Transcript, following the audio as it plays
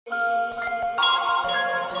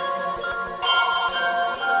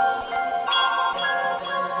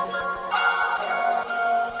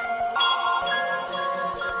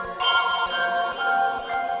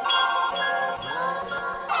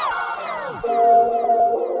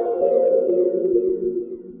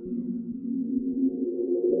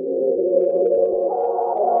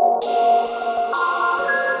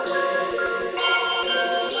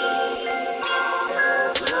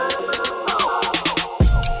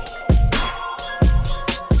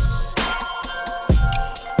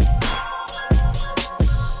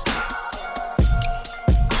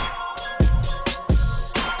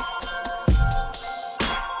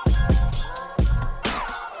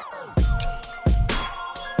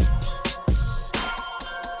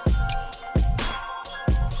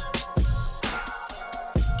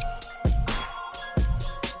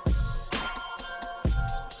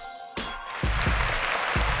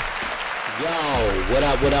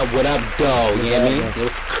what up, dog? You know what I mean? It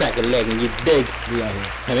was crack a leg and you dig. We out here. You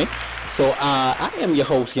know what I mean? So, I am your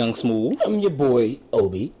host, Young Smooth. I'm your boy,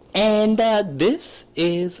 Obi. And, this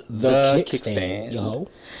is the Kickstand. Yo.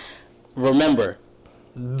 Remember,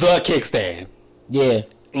 the Kickstand. Yeah.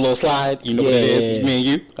 Little slide, you know what it is, me and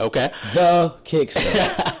you, okay? The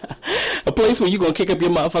Kickstand. A place where you gonna kick up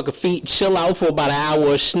your motherfucking feet, chill out for about an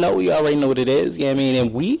hour of snow. You already know what it is, you know what I mean?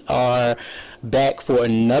 And we are back for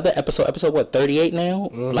another episode. Episode, what, 38 now?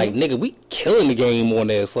 Mm-hmm. Like, nigga, we killing the game on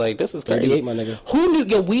this. Like, this is crazy. 38, my nigga. Who knew?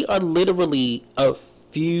 Yo, we are literally a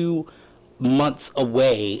few months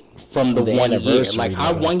away from the 1 year. Like,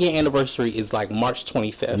 our 1 year anniversary is like March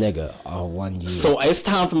 25th. Nigga, our 1 year. So it's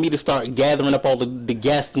time for me to start gathering up all the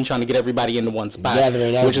guests and trying to get everybody into one spot.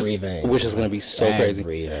 Gathering everything. Which is going to be so crazy.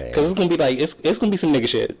 Because it's going to be like, it's going to be some nigga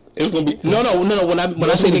shit. It's going to be, no. When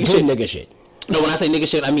I say nigga shit. No, when I say nigga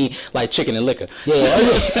shit, I mean like chicken and liquor. Yeah.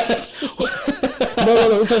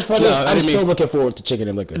 No. That's funny. I'm so looking forward to chicken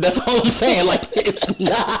and liquor. That's all I'm saying. Like, it's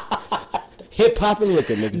not. Hip hop and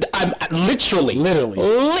liquor, nigga. I'm literally.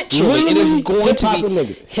 It is going to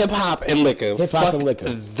be hip hop and liquor. Hip hop and liquor.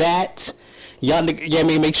 That, y'all, yeah,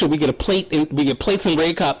 man, make sure we get a plate. And we get plates and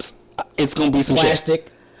red cups. It's gonna be some plastic.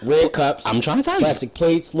 Shit. Red cups. I'm trying to tell you. Plastic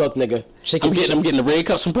plates. Look, nigga. I'm getting the red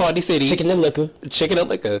cups from Party City. Chicken and liquor.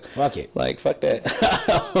 Fuck it. Like, fuck that.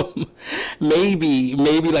 maybe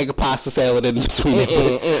like a pasta salad in between.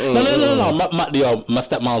 No. My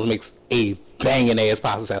stepmom's makes a banging ass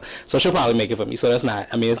pasta salad, so she'll probably make it for me. So that's not.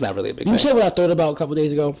 I mean, it's not really a big thing. You know what I thought about a couple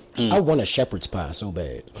days ago? I want a shepherd's pie so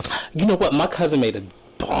bad. You know what? My cousin made a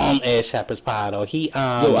bomb ass shepherd's pie though.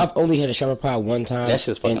 Yo, I've only had a shepherd's pie one time. That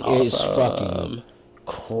shit's fucking awesome. It's fucking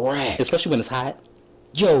crack. Especially when it's hot.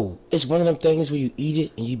 Yo, it's one of them things where you eat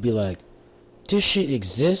it and you be like, this shit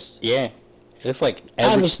exists? Yeah. It's like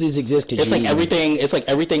obviously it exists. It's like everything. It's like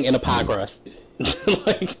everything in a pie crust.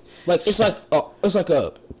 like it's like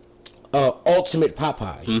a ultimate pot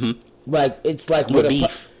pie. Mm-hmm. Like it's like with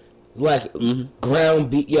beef.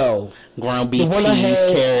 Ground beef. Yo, ground beef, peas,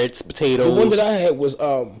 carrots, potatoes. The one that I had was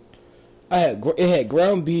it had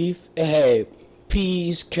ground beef. It had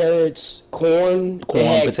peas, carrots, corn,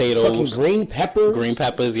 potatoes, fucking green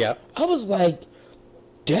peppers. Yeah. I was like,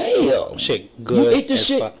 damn, shit, good. You ate this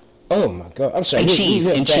shit. Fuck. Oh my god, I'm sorry. And cheese.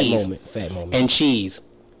 Fat moment. And cheese.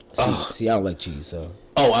 See, I don't like cheese, so.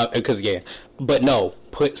 Because but no,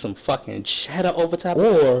 put some fucking cheddar over top,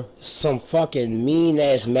 or some fucking mean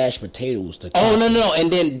ass mashed potatoes to top. Oh no,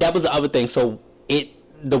 and then that was the other thing. So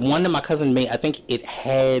the one that my cousin made, I think it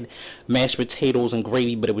had mashed potatoes and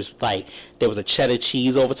gravy, but it was like there was a cheddar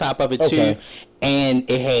cheese over top of it too, and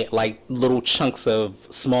it had like little chunks of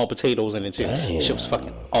small potatoes in it too. Damn. Shit was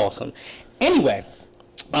fucking awesome. Anyway,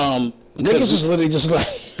 niggas is literally just like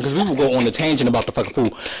because we will go on a tangent about the fucking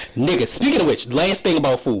food. Niggas, speaking of which, last thing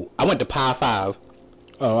about food, I went to Pie 5.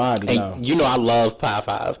 Oh, I already know. You know I love Pie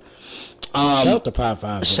 5. Shout out to Pie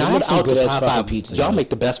 5. Shout out to Pie 5 pizza. Y'all make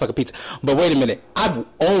the best fucking pizza. But wait a minute, I've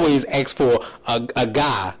always asked for a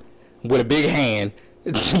guy with a big hand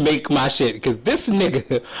to make my shit, because this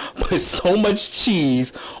nigga put so much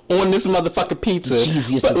cheese on this motherfucking pizza.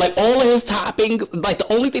 But like all of his toppings, like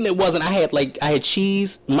the only thing that wasn't, I had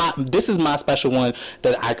cheese. This is my special one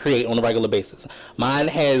that I create on a regular basis. Mine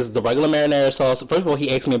has the regular marinara sauce. First of all, he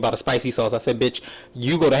asked me about a spicy sauce. I said, bitch,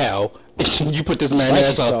 you go to hell. You put this marinara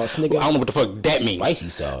sauce. Nigga. I don't know what the fuck that means. Spicy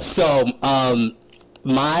sauce. So,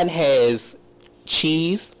 mine has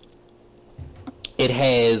cheese. It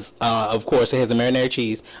has, of course, it has the marinara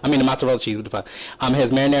cheese. I mean, the mozzarella cheese. What the fuck? It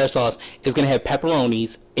has marinara sauce. It's going to have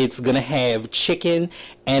pepperonis. It's going to have chicken.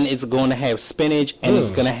 And it's going to have spinach. And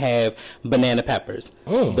it's going to have banana peppers.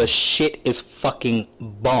 The shit is fucking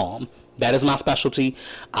bomb. That is my specialty.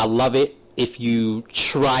 I love it. If you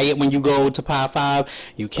try it when you go to Pie 5,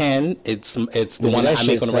 you can. It's the one that I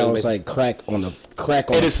make on a regular basis. Like crack on the plate.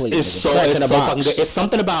 It's so fucking good. It's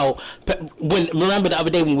something about remember the other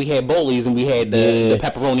day when we had Bowlies and we had the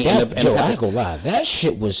pepperoni and the peppers. I ain't gonna lie, that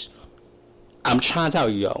shit was. I'm trying to tell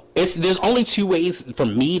you, yo. There's only two ways for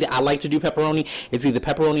me that I like to do pepperoni. It's either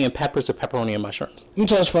pepperoni and peppers or pepperoni and mushrooms. You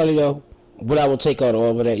know what's funny though? What I will take out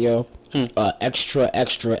all of that, yo.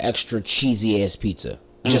 Extra cheesy ass pizza.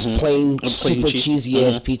 Just plain super cheesy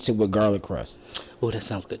ass pizza with garlic crust. Oh, that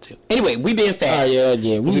sounds good too. Anyway, we being fat. Yeah.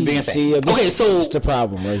 We being fat. Okay, so it's the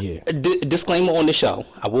problem right here. Disclaimer on the show.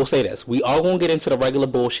 I will say this: we are going to get into the regular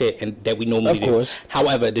bullshit and that we normally do. Of course.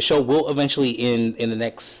 However, the show will eventually in the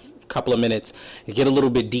next couple of minutes get a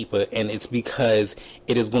little bit deeper, and it's because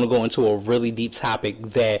it is going to go into a really deep topic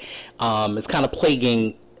that is kind of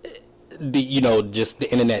plaguing just the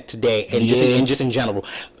internet today and just in general,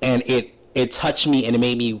 and it touched me and it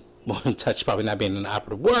made me touch probably not being an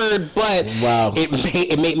operative word, but wow.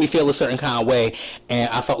 it made me feel a certain kind of way, and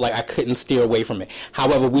I felt like I couldn't steer away from it.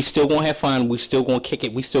 However, we still gonna have fun, we still gonna kick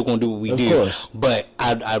it, we still gonna do what we do. Of course. But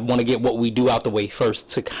I want to get what we do out the way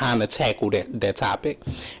first to kind of tackle that topic,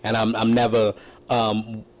 and I'm never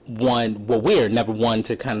we're never one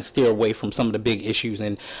to kind of steer away from some of the big issues,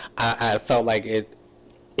 and I felt like it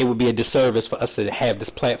would be a disservice for us to have this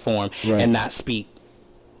platform and not speak.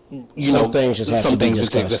 Some things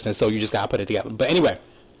just exist, so you just gotta put it together. But anyway,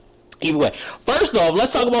 either way, first off,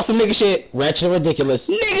 let's talk about some nigga shit. Ratchet and ridiculous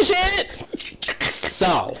nigga shit.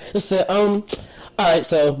 So, alright,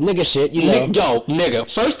 so nigga shit, you know.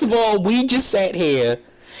 Nigga. First of all, we just sat here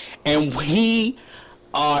and we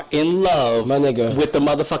are in love, my nigga, with the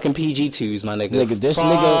motherfucking PG2s, my nigga. Nigga, this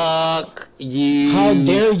Fuck you. How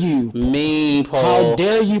dare you? Me, Paul. How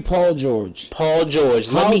dare you, Paul George? How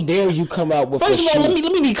dare you come out with First of all,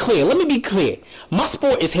 let me be clear. My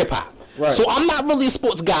sport is hip hop. Right. So I'm not really a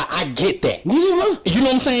sports guy. I get that. You know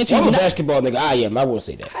what I'm saying to you? I'm a basketball nigga. I am. I won't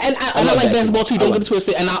say that. And I like basketball too. Don't get it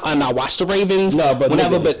twisted. And I watch the Ravens. No, but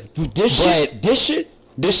whatever. Nigga, but this shit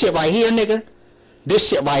right here, nigga. This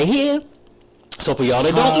shit right here. So for y'all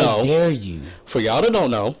that don't know, how dare you? For y'all that don't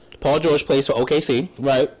know, Paul George plays for OKC,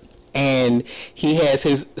 right? And he has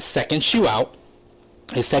his second shoe out.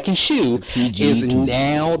 His second shoe is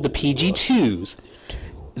now the PG2s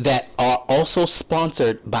that are also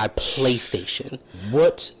sponsored by PlayStation.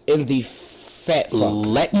 What in the fat fuck?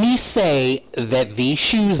 Let me say that these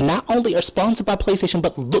shoes not only are sponsored by PlayStation,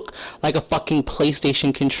 but look like a fucking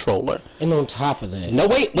PlayStation controller. And on top of that, no,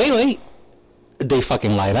 wait, they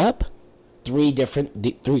fucking light up. Three different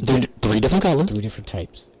colors, 3 different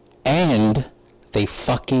types, and they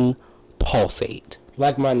fucking pulsate.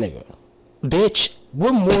 Like my nigga, bitch.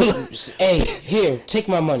 What more? Hey, here, take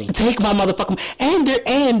my money. Take my motherfucking. And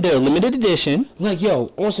they're limited edition. Like,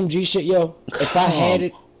 yo, on some G shit, yo. If I had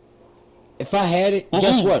it,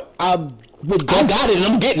 guess what? I got it and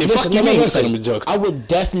I'm getting it. Listen, fuck you, listen. I would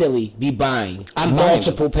definitely be buying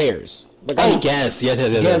multiple pairs. Like, yes.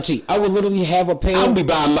 Guarantee. I would literally have a pair. I would be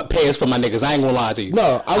buying pairs for my niggas. I ain't gonna lie to you.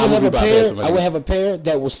 No, I would have a pair. I would have a pair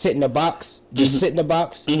that will sit in the box, just sit in the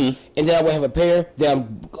box, and then I would have a pair that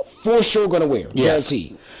I'm for sure gonna wear. Yes.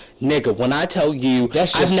 Guarantee. Nigga, when I tell you,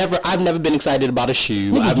 I've never been excited about a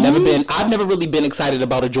shoe. Nigga, I've never really been excited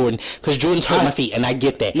about a Jordan because Jordans hurt my feet, and I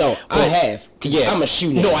get that. No, but I have. Yeah, I'm a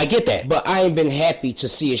shoe nigga. No, I get that. But I ain't been happy to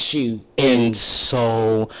see a shoe. And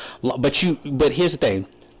so, but here's the thing.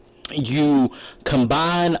 You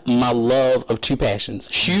combine my love of two passions,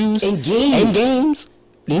 shoes and games.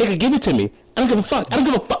 Nigga, give it to me. I don't give a fuck. I don't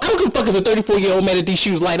give a fuck if a 34-year-old man that these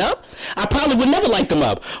shoes light up. I probably would never light them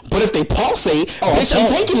up. But if they pulsate, bitch, I'm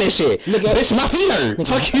taking this shit. Nigga, bitch, my feet hurt. Nigga,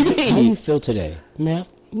 fuck you mean? How you feel today? Man,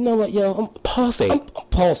 you know what, yo? I'm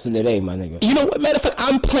pulsing today, my nigga. You know what, matter of fact,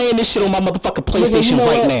 I'm playing this shit on my motherfucking PlayStation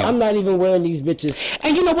right now. I'm not even wearing these bitches.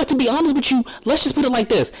 And you know what, to be honest with you, let's just put it like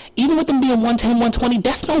this. Even with them being 110, 120,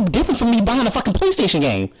 that's no different from me buying a fucking PlayStation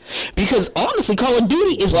game. Because honestly, Call of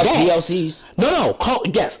Duty is plus that. DLCs. No. Call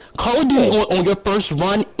of Duty on your first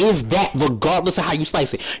run is that, regardless of how you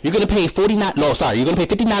slice it. You're gonna pay you're gonna pay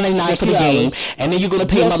 $59.99 for the game, and then you're gonna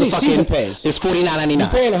pay DLC season pass. It's $49.99. You're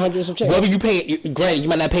paying $100 some change. Whether you pay, granted, you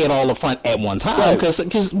might not pay it all up front at one time, because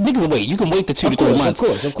niggas wait. You can wait the 2 to 3 months,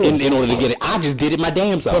 of course. In order to get it. I just did it my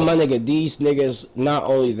damn self. But my nigga, these niggas, not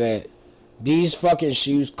only that, these fucking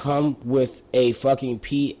shoes come with a fucking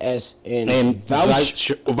PSN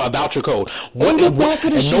voucher code. On the back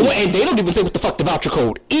of the shoe. And they don't even say what the fuck the voucher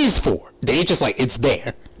code is for. They just like, it's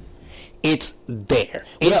there. It's there.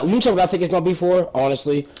 You know what I think it's gonna be for?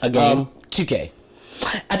 Honestly, again, 2K.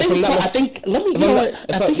 I think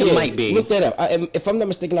it might be. Look that up. If I'm not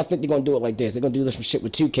mistaken, I think they're gonna do it like this. They're gonna do this shit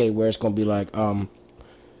with 2K, where it's gonna be like,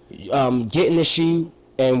 getting the shoe,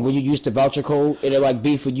 and when you use the voucher code, it'll like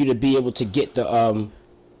be for you to be able to get the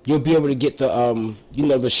you'll be able to get the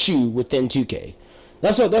the shoe within 2K.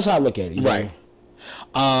 That's how I look at it. Right.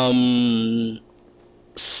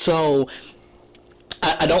 So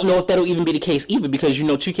I don't know if that'll even be the case either, because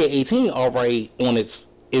 2K18 already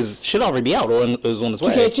should already be out or is on its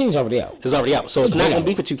way. 2K18 is already out. It's already out, so it's not going to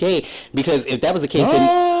be for 2K, because if that was the case,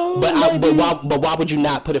 then but why would you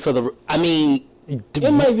not put it for the? I mean,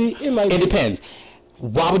 it might be. It depends.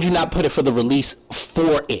 Why would you not put it for the release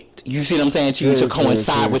for it? You see what I'm saying? To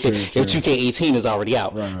coincide with it. If 2K18 is already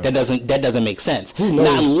out, right. That doesn't make sense.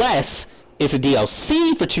 Not unless it's a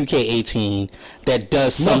DLC for 2K18 that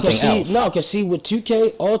does something else. No, because see, with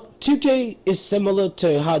 2K, 2K is similar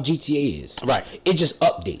to how GTA is. Right. It just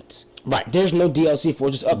updates. Right. There's no DLC for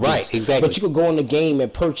it, just updates. Right, exactly. But you could go in the game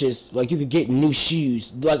and purchase, like, you could get new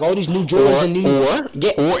shoes, like all these new Jordans and new. Or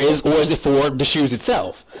is it for the shoes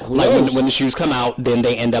itself? Like when the shoes come out, then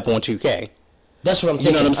they end up on 2K. That's what I'm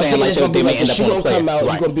thinking. You know what I'm saying? Like, so they may end up the shoe on gonna come out.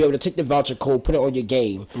 Right. You're gonna be able to take the voucher code, put it on your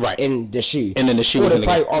game, right? In the shoe, and then the shoe. Or they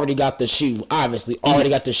probably already got the shoe. Obviously, already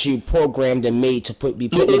got the shoe programmed and made to be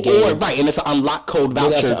put in the game. Right, and it's an unlock code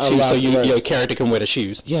voucher too, so your character can wear the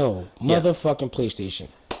shoes. Yo, motherfucking PlayStation.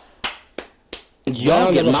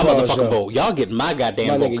 Y'all get my motherfucking vote. Y'all get my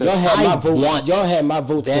goddamn vote. Y'all had my vote. Y'all had my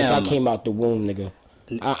vote since I came out the womb, nigga.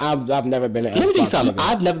 I've never been an Xbox. Let me tell you something.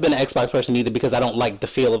 Nigga. I've never been an Xbox person either because I don't like the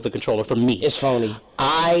feel of the controller. For me, it's phony.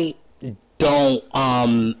 I don't.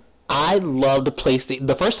 I love the PlayStation.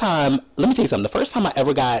 The first time, let me tell you something. The first time I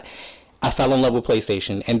fell in love with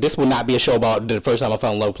PlayStation, and this will not be a show about the first time I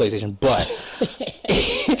fell in love with PlayStation, but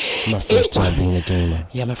my first time being a gamer.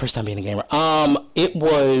 Yeah, my first time being a gamer. It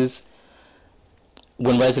was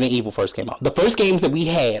when Resident Evil first came out. The first games that we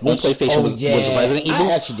had on PlayStation was Resident Evil.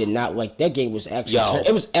 I actually did not like that game. Was actually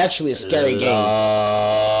it was actually a scary game.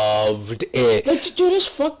 Loved it. Like, dude, it's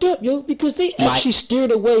fucked up, yo, because they actually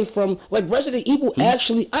steered away from like Resident Evil. I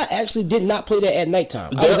actually did not play that at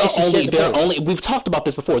nighttime. We've talked about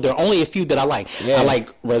this before. There are only a few that I like. Yeah. I like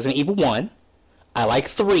Resident Evil 1. I like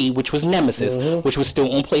 3, which was Nemesis, which was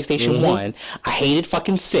still on PlayStation 1. I hated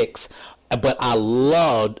fucking 6. But I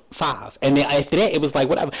loved 5, and then after that, it was like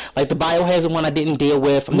whatever. Like the Biohazard one, I didn't deal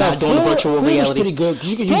with. I'm not doing the virtual reality. 4 was pretty good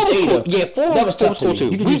because you could use Ada. Cool. Yeah, 4 that was tough cool too.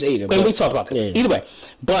 You could use Ada. And we talked about this. Either way,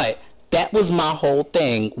 but that was my whole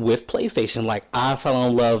thing with PlayStation. Like I fell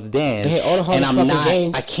in love then, they had all the hardest fucking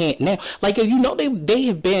games. I can't now. Like they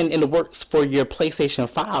have been in the works for your PlayStation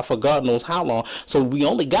 5 for God knows how long. So we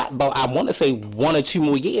only got about, I want to say, 1 or 2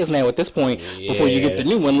 more years now at this point before you get the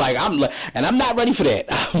new one. Like I'm not ready for that.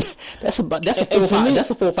 That's a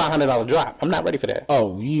full $500 drop. I'm not ready for that.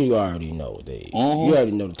 Oh, you already know you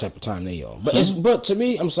already know the type of time they on. But to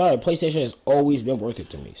me, I'm sorry, PlayStation has always been worth it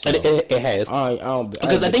to me. So it has.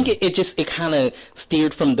 Because I think it kind of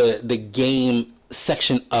steered from the game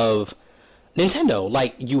section of Nintendo.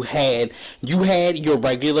 Like you had your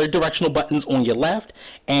regular directional buttons on your left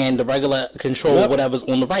and the regular control whatever's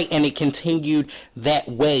on the right, and it continued that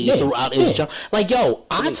way throughout its jump. Like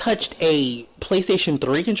I touched a PlayStation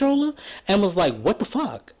 3 controller and was like, what the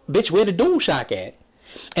fuck, bitch, where the DualShock at?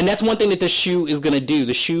 And that's one thing that the shoe is going to do.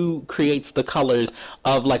 The shoe creates the colors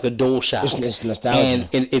of like a DualShock. It's nostalgia.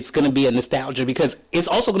 And it's going to be a nostalgia because it's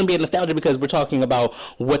also going to be a nostalgia because we're talking about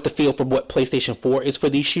what the feel for what PlayStation 4 is for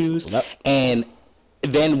these shoes. Yep. And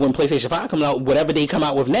then when PlayStation 5 comes out, whatever they come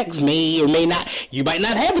out with next may or may not, you might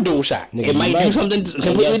not have a DualShock. It might do something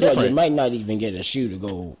completely different. You might not even get a shoe to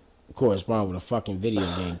go correspond with a fucking video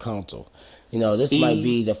game console. You know, this might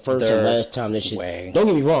be the first and last time this shit. Don't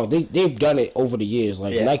get me wrong, they've done it over the years.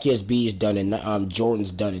 Like Nike SB's done it,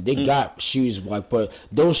 Jordan's done it. They got shoes like, but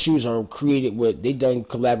those shoes are created with. They done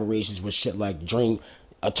collaborations with shit like Dream,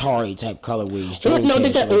 Atari type colorways.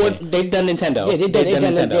 They've done Nintendo.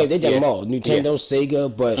 Yeah, they've done them all. Nintendo,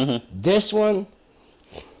 Sega, but this one,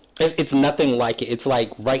 it's nothing like it. It's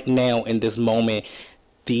like right now in this moment,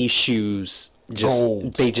 these shoes.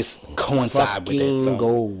 They just coincide with it. So.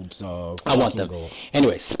 Gold, I want them. Gold.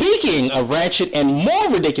 Anyway, speaking of ratchet and more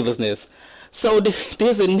ridiculousness, so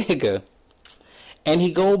there's a nigga, and he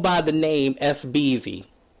go by the name SBZ.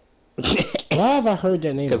 Why have I heard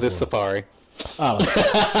that name? Because it's Safari. Oh,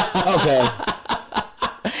 okay.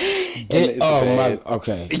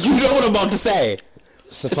 Okay. You know what I'm about to say.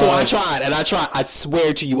 Safari. So I tried. I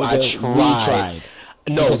swear to you, I tried. We tried.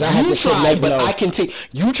 No, because I had to try, but I can take.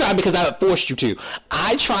 You tried because I forced you to.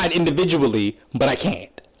 I tried individually, but I can't.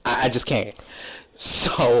 I just can't.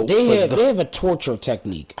 So they have a torture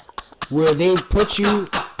technique where they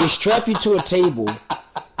strap you to a table.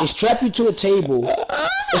 It's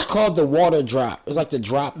called the water drop. It's like the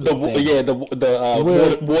drop.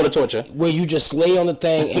 Water torture. Where you just lay on the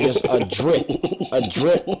thing and just a drip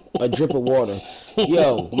of water.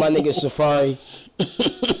 Yo, my nigga Safari.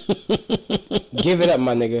 Give it up,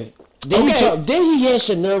 my nigga. Then he has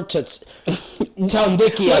the nerve to tell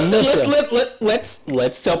Nikki I miss her.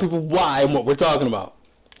 Let's tell people why and what we're talking about.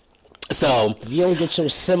 So if you don't get your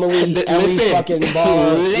simile every fucking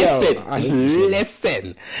bar.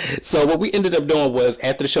 Listen. So what we ended up doing was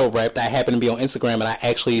after the show wrapped, I happened to be on Instagram and I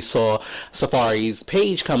actually saw Safari's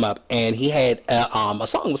page come up and he had a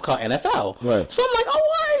song was called NFL. Right. So I'm like, all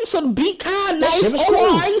right. So the beat kind of nice. All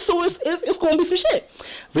right. So it's going to be some shit.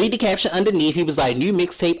 Read the caption underneath. He was like, new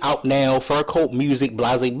mixtape out now. Fur coat music.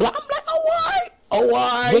 Blah blah blah. I'm like, all right. Oh, all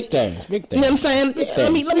right. Big things. You know what I'm saying?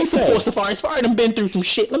 Let me support things. Safari. Safari done been through some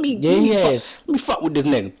shit. Let me fuck with this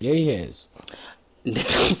nigga. Yeah, he has.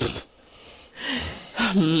 Nigga.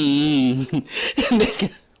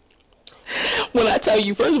 When I tell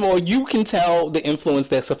you, first of all, you can tell the influence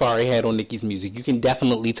that Safari had on Nicki's music. You can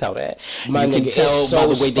definitely tell that. My you nigga, can tell it's so by the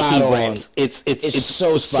way that he spot raps. on. It's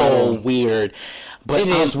so weird. But it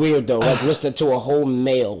is weird though. Like listening to a whole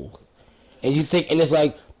male, and you think, and it's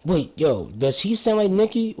like, wait, yo, does he sound like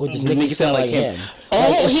Nicki, or does Nicki sound like him?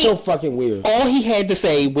 It's so fucking weird. All he had to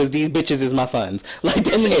say was, "These bitches is my sons." Like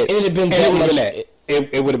that's it. It would have been that much.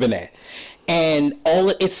 It would have been that. And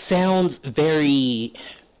it sounds very.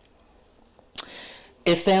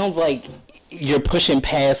 It sounds like you're pushing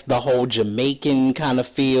past the whole Jamaican kind of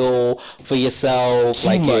feel for yourself. Too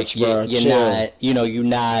like much, bro. You're not. You're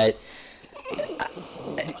not.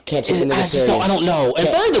 Can't take you serious. I don't know. And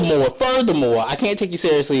furthermore, I can't take you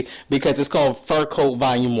seriously because it's called Fur Coat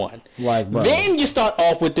Volume 1. Like, bro. Then you start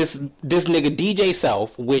off with this nigga DJ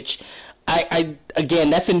Self, which I again,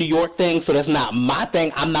 that's a New York thing, so that's not my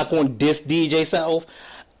thing. I'm not going to diss DJ Self.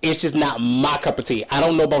 It's just not my cup of tea. I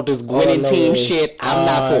don't know about this winning team shit. I'm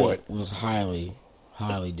not for it. Was highly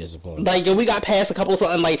disappointed. Like, we got past a couple of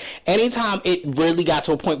something. Like, anytime it really got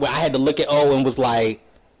to a point where I had to look at O and was like,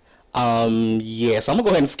 yeah, so I'm gonna go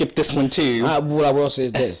ahead and skip this one too. What I will say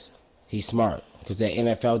is this: he's smart because that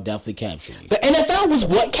NFL definitely captured you. The NFL was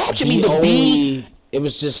what captured me. The beat. It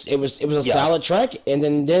was a solid track,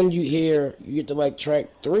 and then you get to like track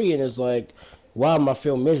 3, and it's like, why am I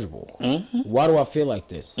feel miserable? Mm-hmm. Why do I feel like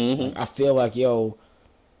this? Mm-hmm. Like, I feel like, yo,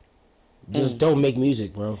 just don't make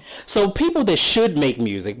music, bro. So people that should make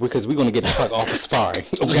music, because we're gonna get the fuck off of Safari.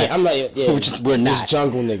 Okay, I'm not. Yeah, we're not. This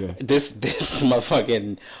jungle nigga. This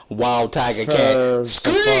motherfucking wild tiger cat.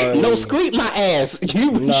 Scream my ass. You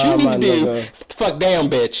need to do. Fuck down,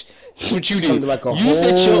 bitch. That's what you do. Something like you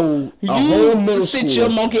sit your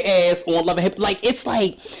monkey ass on Love and Hip. Like, it's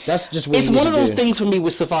like, that's just what it's one of those things for me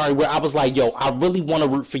with Safari where I was like, yo, I really want to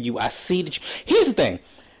root for you. I see that here's the thing.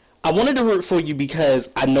 I wanted to root for you because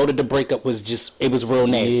I know that the breakup was it was real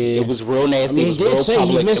nasty. Yeah. It was real nasty. It was real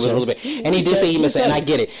public. It was a little bit. And he did say he missed it, and I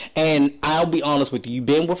get it. And I'll be honest with you. You've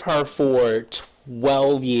been with her for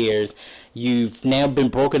 12 years. You've now been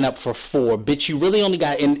broken up for 4. Bitch, you really only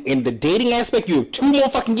got, in the dating aspect, you have 2 more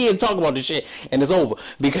fucking years to talk about this shit, and it's over.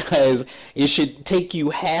 Because it should take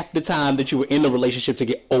you half the time that you were in the relationship to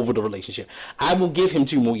get over the relationship. I will give him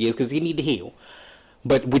 2 more years because he need to heal.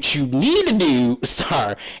 But what you need to do,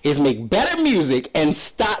 sir, is make better music and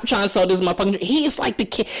stop trying to sell this motherfucking. He's like the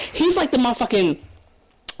kid. He's like the motherfucking.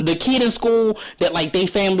 The kid in school that, like, they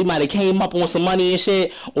family might have came up on some money and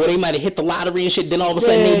shit, or they might have hit the lottery and shit. Then all of a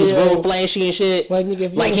sudden they was real flashy and shit. Like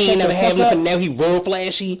he ain't never had nothing. Now he real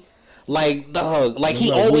flashy. Like, dog. Like,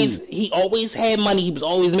 he always had money. He was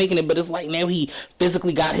always making it, but it's like now he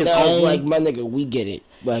physically got his own. Like, my nigga, we get it.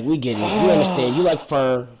 Like, we get it. You understand? You like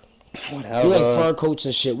fur. Whatever. You like fur coats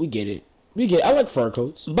and shit. We get it. I like fur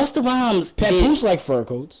coats. Busta Rhymes. Papoose like fur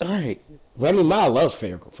coats. All right. Remy Ma loves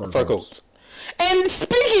fur coats. And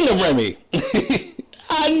speaking of Remy,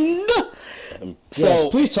 I know. So, yes,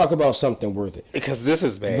 please talk about something worthy. Because this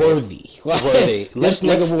is bad. Worthy. This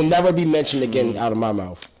nigga will never be mentioned again out of my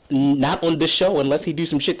mouth. Not on this show unless he do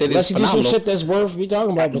some shit that is phenomenal. Unless he do some shit that's worth me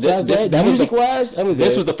talking about. Besides that music-wise,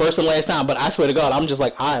 this was the first and last time. But I swear to God, I'm just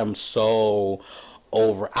like, I am so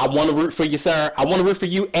over. I want to root for you, sir. I want to root for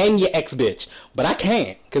you and your ex-bitch. But I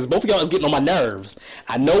can't. Because both of y'all is getting on my nerves.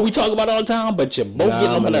 I know we talk about it all the time, but you're both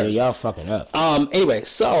getting on my nerves. Y'all fucking up. Anyway,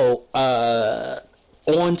 so,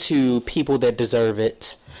 on to people that deserve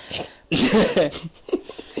it.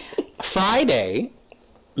 Friday,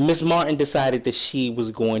 Miss Martin decided that she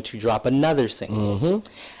was going to drop another single. Mm-hmm.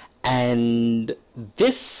 And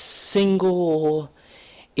this single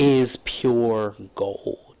is pure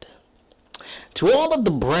gold. To all of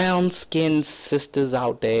the brown-skinned sisters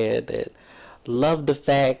out there that love the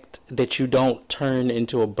fact that you don't turn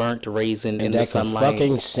into a burnt raisin in the sunlight. And that can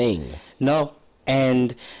fucking sing. No.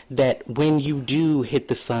 And that when you do hit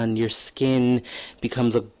the sun, your skin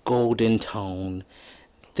becomes a golden tone.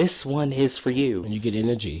 This one is for you. And you get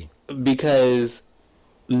energy. Because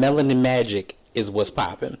Melanin Magic is what's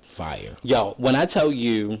popping. Fire. Yo, when I tell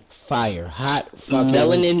you... Fire. Hot fucking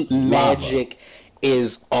Melanin lava. Magic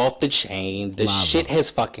is off the chain. The shit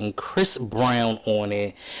has fucking Chris Brown on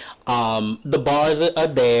it. The bars are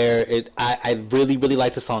there. I really, really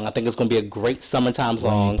like the song. I think it's going to be a great summertime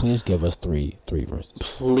song. Please give us three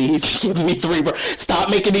verses. Please give me 3 verses. Stop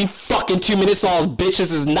making these fucking 2-minute songs, bitch.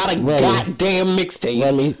 This is not a goddamn mixtape.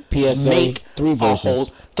 Let me PSA. Make 3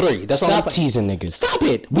 verses. 3. That's all. Stop teasing niggas. Stop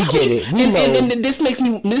it. We get it. We know. And this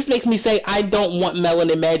makes me say I don't want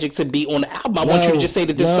Melanin Magic to be on the album. I want you to just say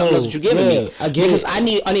that this is something else that you're giving me. I get because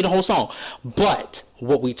it. I need a whole song. But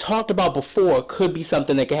what we talked about before could be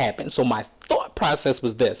something that could happen. So my thought process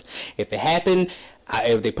was this: if it happened,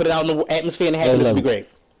 if they put it out in the atmosphere and it happened, this would be great.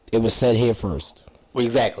 It was said here first.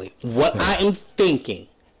 Exactly. What I am thinking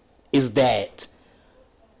is that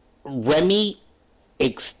Remy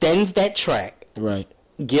extends that track. Right.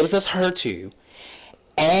 Gives us her 2,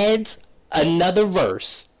 adds another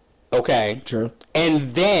verse, okay? True.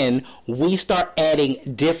 And then we start adding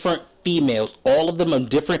different females. All of them are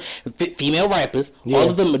different female rappers. Yeah.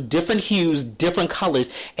 All of them are different hues, different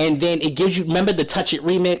colors. And then it gives you, remember the Touch It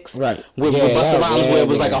remix? Right. With Busta Rhymes, where it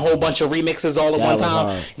was like a whole bunch of remixes all at one time.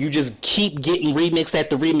 Hard. You just keep getting remix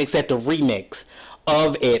after remix after remix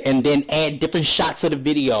of it, and then add different shots of the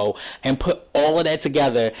video and put all of that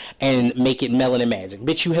together and make it Melanin Magic.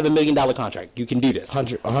 Bitch, you have $1 million contract. You can do this.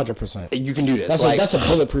 100%. You can do this. That's a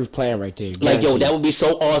bulletproof plan right there. Guaranteed. Like, yo, that would be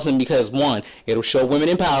so awesome because 1, it'll show women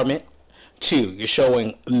empowerment. 2, you're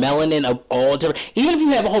showing melanin of all different. Even if you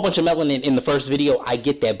have a whole bunch of melanin in the first video, I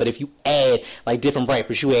get that. But if you add like different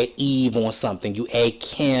rappers, you add Eve on something, you add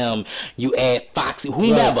Kim, you add Foxy,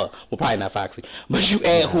 whomever. Right. Well, probably not Foxy, but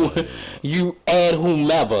you add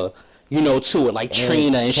whomever. You know, to it, like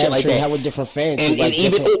Trina and shit like that. How with different fans, and like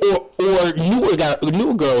even or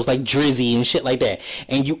newer girls like Drizzy and shit like that,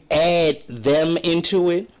 and you add them into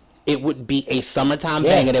it. It would be a summertime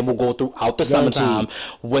banger that will go throughout the summertime.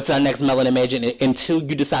 What's our next Melanin Magic until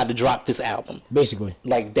you decide to drop this album? Basically,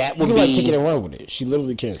 like that would you be like taking and run with it. She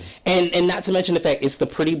literally can. And not to mention the fact it's the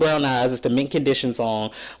Pretty Brown Eyes, it's the Mint Condition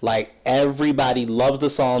song. Like everybody loves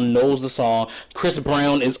the song, knows the song. Chris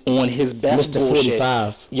Brown is on his best Mr. bullshit.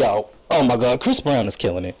 45. Yo. Oh my God, Chris Brown is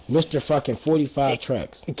killing it. Mr. fucking 45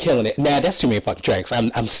 tracks. Killing it. Nah, that's too many fucking tracks. I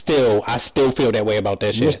still feel that way about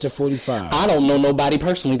that shit. Mr. 45. I don't know nobody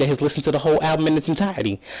personally that has listened to the whole album in its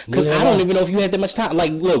entirety. Because I don't even know if you had that much time.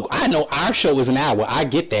 Like, look, I know our show is an hour. I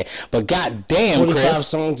get that. But goddamn, 45 Chris.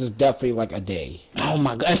 songs is definitely like a day. Oh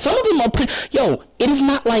my God. And some of them are pretty. Yo, it is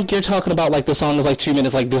not like you're talking about like the song is like 2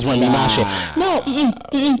 minutes like this Run Me My shit. No.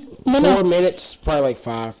 4 minutes, probably like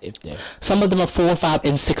 5 if that. Some of them are 4, 5,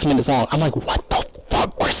 and 6 minutes long. I'm like, what the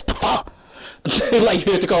fuck, Christopher? Like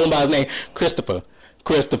you have to call him by his name, Christopher,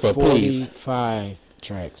 please. 45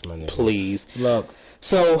 tracks, my nigga. Please. Look.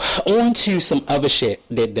 So on to some other shit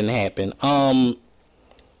that didn't happen. So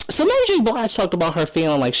Mary J. Blige talked about her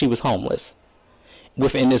feeling like she was homeless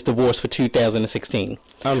within this divorce for 2016.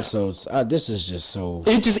 I'm so this is just so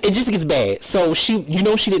it just gets bad. So she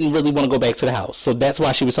didn't really want to go back to the house, so that's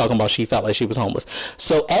why she was talking about she felt like she was homeless.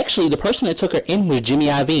 So actually the person that took her in was Jimmy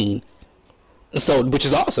Iovine, so which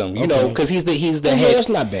is awesome, you know, because he's the head. That's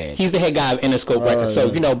not bad. He's the head guy of Interscope Records,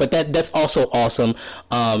 so you know, but that's also awesome.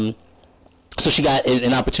 So she got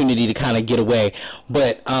an opportunity to kind of get away,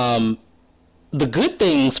 but the good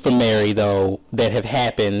things for Mary though that have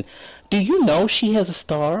happened. Do you know she has a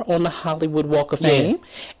star on the Hollywood Walk of Fame?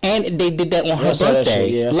 And they did that on her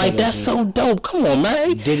birthday. Like, that's so dope. Come on,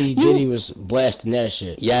 Mary. Diddy was blasting that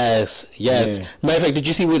shit. Yes. Yeah. Matter of fact, did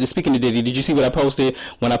you see speaking of Diddy, did you see what I posted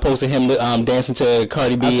when I posted him dancing to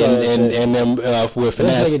Cardi B and them with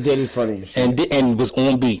Finesse? This nigga Diddy funny as shit. And was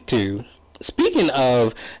on beat, too. Speaking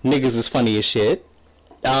of niggas is funny as shit,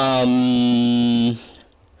 so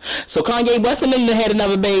Kanye West and them had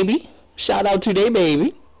another baby. Shout out to their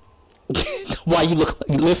baby. Why you look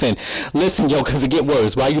like, listen yo, cause it get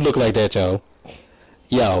worse. Why you look like that, yo,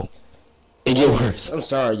 it get worse. I'm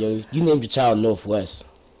sorry, yo, you named your child Northwest,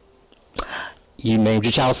 you named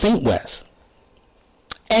your child Saint West,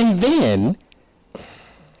 and then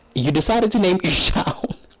you decided to name your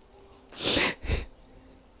child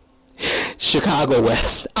Chicago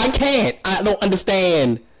West. I don't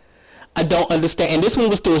understand. And this one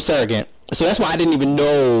was through a surrogate, so that's why I didn't even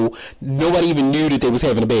know. Nobody even knew that they was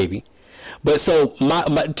having a baby. But so my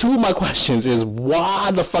two of my questions is, why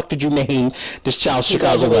the fuck did you name this child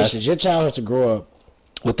Chicago West? Your child has to grow up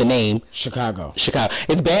with the name Chicago.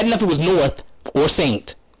 It's bad enough it was North or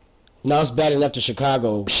Saint. No, it's bad enough to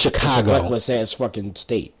Chicago. It's a reckless ass fucking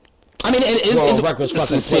state. I mean, it's reckless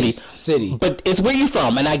fucking city, city. but it's where you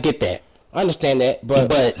from, and I get that. I understand that, but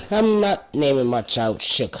But I'm not naming my child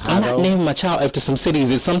Chicago. I'm not naming my child after some cities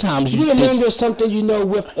that sometimes you can name it something, you know,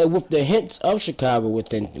 with the hints of Chicago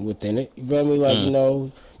within it. You feel me? Like, you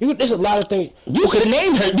know, there's a lot of things. You could have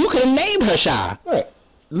named her. You could have named her Shy. Right,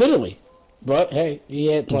 literally. But hey, he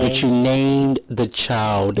had plans. But you named the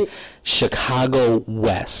child Chicago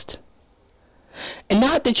West. And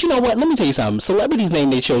not that, you know what, let me tell you something. Celebrities name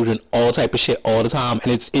their children all type of shit all the time,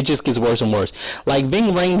 and it just gets worse and worse. Like,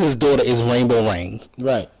 Ving Rhames' daughter is Rainbow Rhames.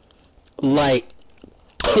 Right. Like,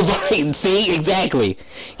 right, see, exactly.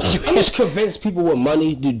 I'm just convinced people with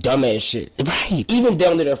money do dumbass shit. Right. Even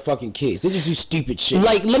down to their fucking kids. They just do stupid shit.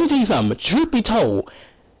 Like, let me tell you something. Truth be told,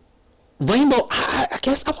 Rainbow, I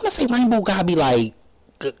guess, I want to say Rainbow gotta be like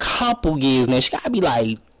a couple years now. She gotta be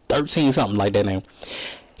like 13, something like that now.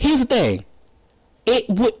 Here's the thing.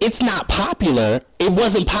 It's not popular. It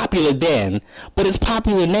wasn't popular then, but it's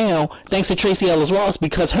popular now thanks to Tracee Ellis Ross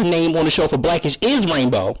because her name on the show for Blackish is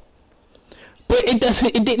Rainbow. But it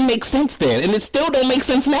didn't make sense then, and it still don't make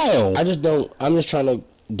sense now. I'm just trying to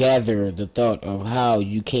gather the thought of how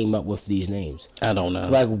you came up with these names. I don't know.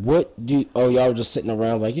 Like, y'all just sitting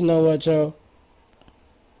around like, you know what, y'all?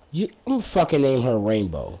 I'm gonna fucking name her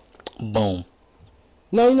Rainbow. Boom.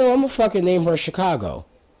 No, I'm gonna fucking name her Chicago.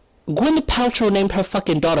 Gwyneth Paltrow named her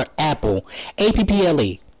fucking daughter Apple.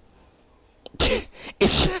 Apple.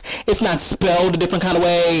 It's not spelled a different kind of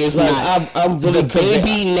way. It's like, not. I'm really the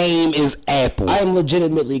baby name is Apple. I am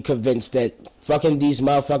legitimately convinced that fucking these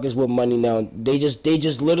motherfuckers with money now, they just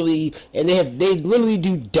literally, and they literally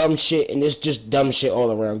do dumb shit, and it's just dumb shit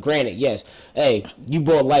all around. Granted, yes, hey, you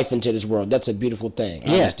brought life into this world. That's a beautiful thing.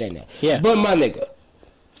 I understand that. Yeah. But my nigga,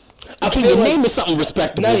 your name is something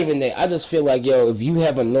respectable. Not even that. I just feel like, yo, if you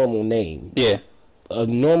have a normal name, a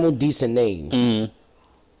normal decent name,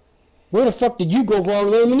 where the fuck did you go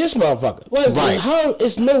wrong naming this motherfucker? Like, right. How?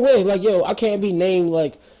 It's no way. Like, yo, I can't be named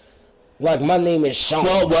like my name is Sean.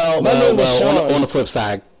 Well, on the flip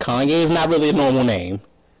side, Kanye is not really a normal name.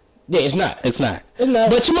 Yeah, it's not. It's not.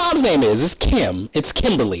 But your mom's name is. It's Kim. It's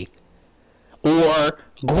Kimberly. Or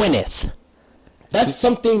Gwyneth. That's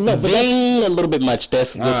something. No, Ving a little bit much.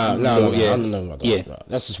 That's no.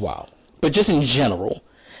 That's just wild. But just in general,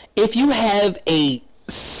 if you have a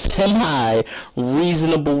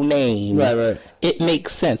semi-reasonable name, right, it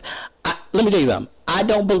makes sense. Let me tell you something. I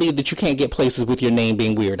don't believe that you can't get places with your name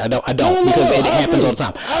being weird. I don't because it happens all the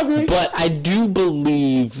time. I agree. But I do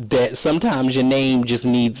believe that sometimes your name just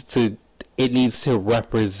needs to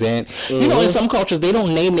represent. You know, in some cultures they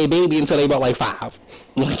don't name their baby until they about like 5.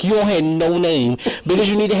 Like, you don't have no name because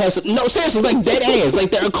you need to have some. No, seriously, like dead ass.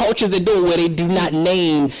 Like, there are cultures that do it where they do not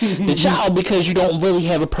name the child because you don't really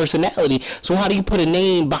have a personality. So how do you put a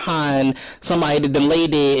name behind somebody that done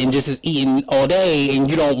laid there and just is eating all day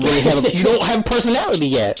and you don't really have you don't have a personality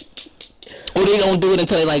yet? Or they don't do it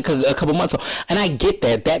until like a couple months old. And I get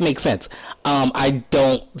that. That makes sense. I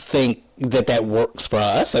don't think that works for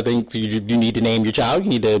us. I think you need to name your child. You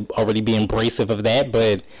need to already be embracive of that.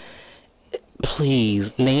 But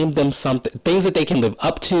please name them something, things that they can live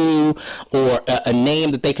up to, or a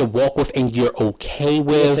name that they can walk with and you're okay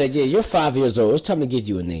with. They said, yeah, you're 5 years old. It's time to get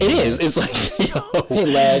you a name. It is. It's like, yo. Hey,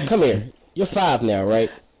 lad, come here. You're 5 now,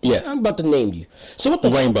 right? Yes. I'm about to name you. So what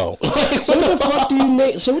the Rainbow. So what the fuck do you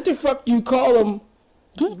name? So what the fuck do you call them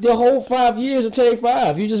the whole 5 years until they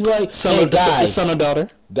 5? You just be like, son or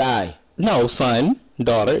daughter? Guy. No, son,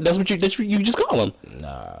 daughter. That's what you just call them.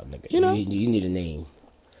 Nah, nigga. You know, you need a name.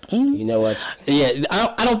 You know what? Yeah,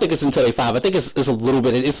 I don't think it's until they 5. I think it's a little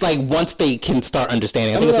bit. It's like once they can start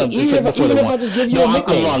understanding. I think it's before they're 1.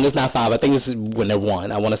 I'm wrong. It's not 5. I think it's when they're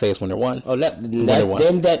 1. I want to say it's when they're 1. Oh,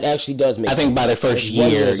 then that actually does make sense. I think by the first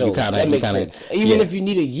year, you kind of. That makes sense. Even if you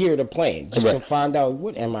need a year to plan, just to find out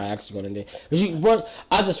what am I actually going to do. Because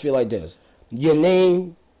I just feel like this. Your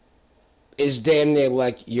name is damn near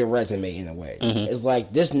like your resume in a way. It's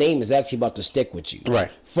like this name is actually about to stick with you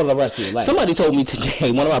for the rest of your life. Somebody told me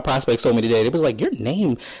today, one of my prospects told me today, it was like, your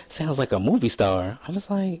name sounds like a movie star. I was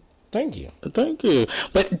like, thank you.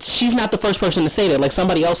 But she's not the first person to say that. Like,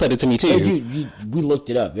 somebody else said it to me too. We looked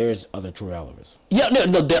it up. There's other Troy Olivers. Yeah,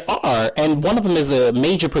 no, there are, and one of them is a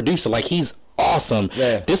major producer. Like, he's awesome.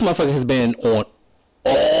 Yeah. This motherfucker has been on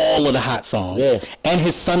all of the hot songs. Yeah. And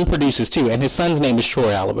his son produces too, and his son's name is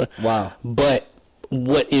Troy Oliver. Wow. But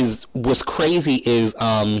what's crazy is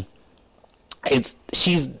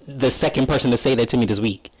she's the second person to say that to me this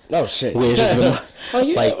week. Oh shit. Which is like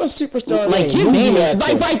a superstar like name. Your name is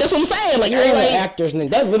like, right, that's what I'm saying. Like, an actor's name.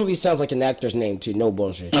 That literally sounds like an actor's name too, no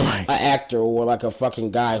bullshit. Right. An actor or like a fucking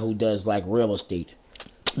guy who does like real estate.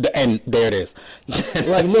 And there it is.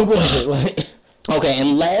 Like, no bullshit. Like, Okay,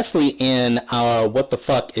 and lastly, in our what the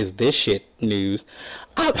fuck is this shit news,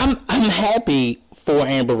 I'm happy for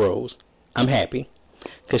Amber Rose. I'm happy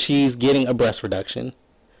because she's getting a breast reduction.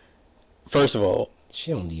 First of all,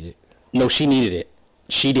 she don't need it. No, she needed it.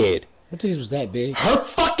 She did. Her titties was that big? Her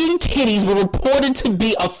fucking titties were reported to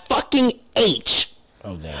be a fucking H.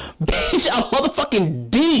 Oh, damn. Bitch, a motherfucking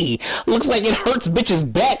D. Looks like it hurts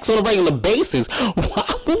bitches' backs on a regular basis.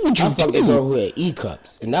 What would you do? I fucked a girl who had E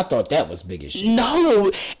cups, and I thought that was big as shit.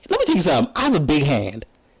 No. Let me tell you something. I have a big hand.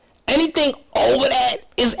 Anything over that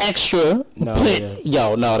is extra. No, but,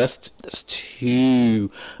 yo, no, that's too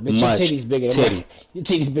but much. Your titties bigger than your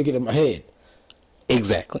titties bigger than my head.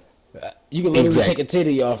 Exactly. You can literally take a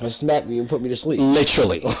titty off and smack me and put me to sleep.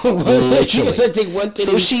 Literally. Literally. So take one titty.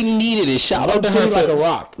 So she needed it. Shout out to her. Like a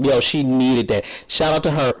rock. Yo, she needed that. Shout out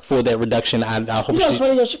to her for that reduction. I hope you know what's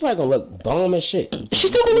funny, though? She probably gonna look bomb as shit. She's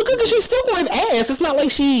still gonna look good because she's still gonna have ass. It's not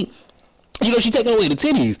like she taking away the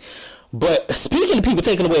titties. But speaking of people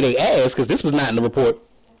taking away their ass, because this was not in the report,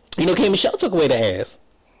 K. Michelle took away the ass.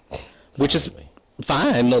 Which is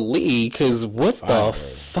finally, because what the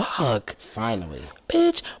fuck? Finally.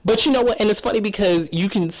 Bitch. But you know what? And it's funny because you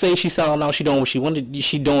can say she's selling out, she doing what she wanted,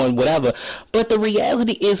 she doing whatever. But the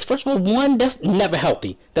reality is, first of all, one, that's never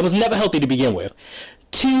healthy. That was never healthy to begin with.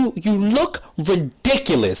 Two, you look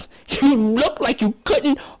ridiculous. You look like you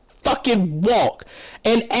couldn't fucking walk.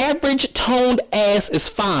 An average toned ass is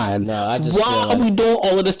fine. No, I just Why are we doing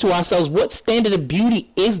all of this to ourselves? What standard of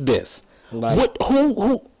beauty is this? Like, what?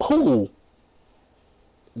 Who?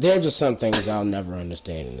 There are just some things I'll never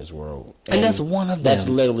understand in this world. And that's one of them. That's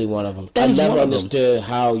literally one of them. I never understood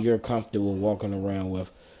how you're comfortable walking around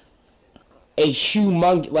with a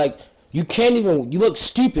humongous, like, you can't even, you look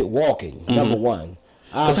stupid walking, number one.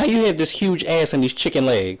 That's how you have this huge ass and these chicken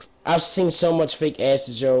legs. I've seen so much fake ass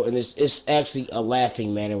to Joe, and it's actually a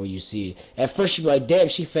laughing manner when you see it. At first you be like, damn,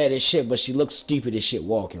 she fat as shit, but she looks stupid as shit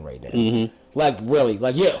walking right now. Mm-hmm. Like, really.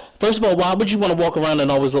 Like, yeah. First of all, why would you want to walk around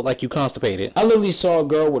and always look like you constipated? I literally saw a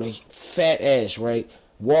girl with a fat ass, right,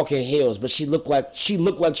 walking heels, but she looked like she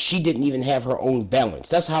didn't even have her own balance.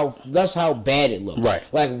 That's how bad it looked. Right.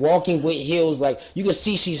 Like, walking with heels, like, you can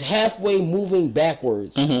see she's halfway moving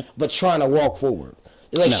backwards, but trying to walk forward.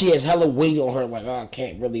 Like, she has hella weight on her, like, oh, I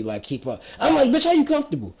can't really, like, keep up. I'm like, bitch, how you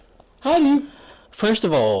comfortable? How do you? First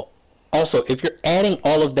of all, also, if you're adding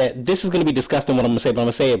all of that, this is going to be disgusting what I'm going to say, but I'm going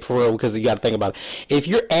to say it for real because you got to think about it. If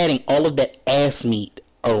you're adding all of that ass meat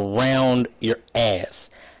around your ass,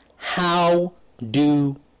 how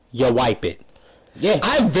do you wipe it? Yeah.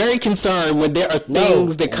 I'm very concerned when there are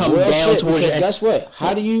things that come down towards your ass. Guess what?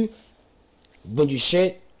 How do you, when you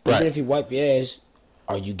shit, right, even if you wipe your ass,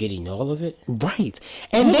 are you getting all of it? Right.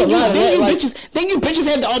 And then you bitches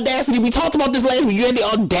had the audacity. We talked about this last week. You had the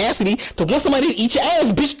audacity to want somebody to eat your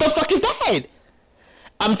ass. Bitch, the fuck is that?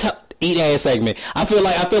 Eat ass segment. I feel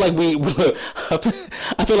like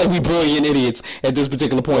we brilliant idiots at this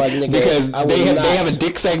particular point, like, nigga, because they have a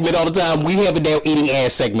dick segment all the time. We have a damn eating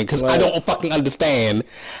ass segment because I don't fucking understand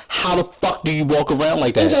how the fuck do you walk around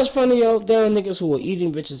like that. It's just funny, yo. There are niggas who are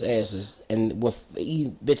eating bitches' asses and with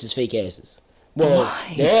eating bitches' fake asses. Well,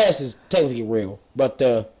 their ass is technically real, but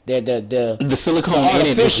the silicone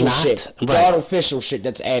artificial shit, right, the artificial shit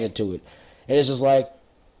that's added to it, and it's just like,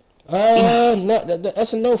 no,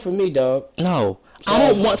 that's a no for me, dog. No, so, I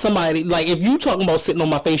don't want somebody like if you talking about sitting on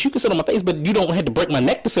my face, you can sit on my face, but you don't have to break my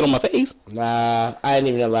neck to sit on my face. Nah, I ain't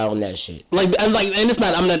even allowing that shit. And it's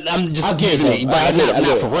not. I'm just giving it, right?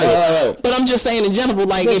 Not for real. But I'm just saying in general,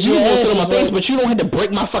 like if you want to sit on my face, but you don't have to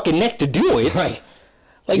break my fucking neck to do it, right?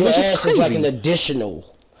 Like, your ass is like an additional.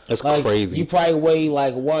 That's like, crazy. You probably weigh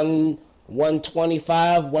like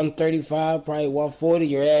 125, 135, probably 140.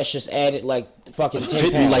 Your ass just added like fucking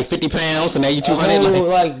 10 pounds. Like 50 pounds, and now you 200.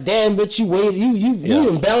 Like damn, bitch, you weighed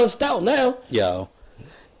you balanced out now. Yo,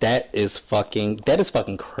 that is fucking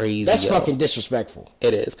crazy. That's fucking disrespectful.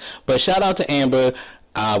 It is. But shout out to Amber.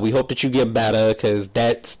 We hope that you get better because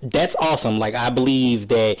that's awesome. Like, I believe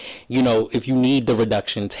that, if you need the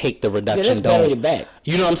reduction, take the reduction. Yeah, that's bad on your back.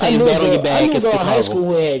 You know what I'm saying? It's bad on your back. I knew a girl in high school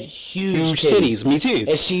who had huge titties. Me too.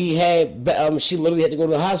 And she literally had to go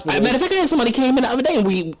to the hospital. Matter of fact, I had somebody came in the other day and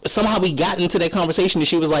we got into that conversation and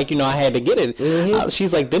she was like, I had to get it. Mm-hmm.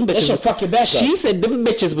 She's like, them bitches. That should fuck your back up. She said them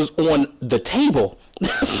bitches was on the table.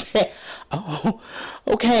 Oh,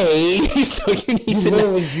 okay. So you need to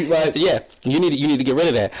you need to get rid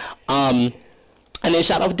of that. And then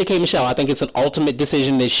shout out to K. Michelle. I think it's an ultimate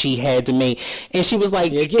decision that she had to make. And she was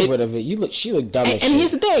like, get rid of it. She looked dumb as shit. And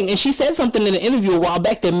here's the thing. And she said something in an interview a while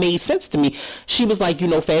back that made sense to me. She was like,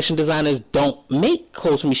 fashion designers don't make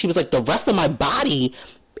clothes for me. She was like, the rest of my body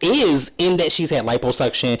is in that she's had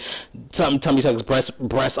liposuction, some tummy tucks,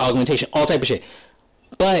 breast augmentation, all type of shit.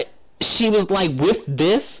 But she was like, with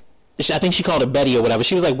this, I think she called it Betty or whatever.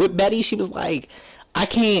 She was like, with Betty, she was like, I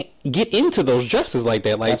can't get into those dresses like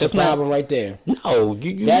that. Like, that's the problem right there. No,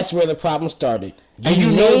 that's where the problem started. And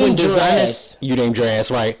you know when designers, you named your ass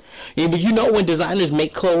right. Yeah, but you know when designers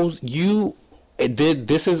make clothes,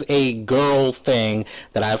 this is a girl thing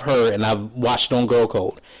that I've heard and I've watched on Girl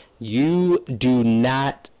Code. You do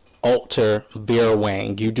not alter Vera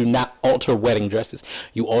Wang. You do not alter wedding dresses.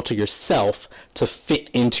 You alter yourself to fit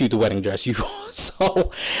into the wedding dress.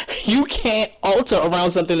 So you can't alter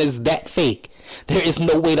around something that's that fake. There is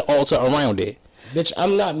no way to alter around it. Bitch,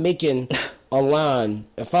 I'm not making a line.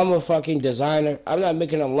 If I'm a fucking designer, I'm not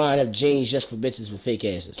making a line of jeans just for bitches with fake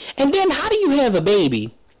asses. And then how do you have a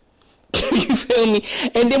baby? You feel me?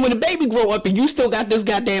 And then when the baby grow up and you still got this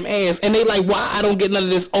goddamn ass, and they like, why I don't get none of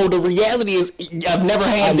this? Oh, the reality is I've never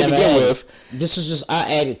had it to begin with. This is just,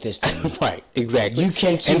 I added this to you. Right, exactly. You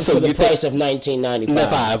can too, for the price of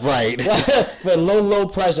 $19.95. Right. For a low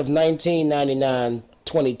price of $19.99.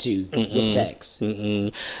 22 with tax.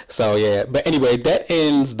 So yeah, but anyway, that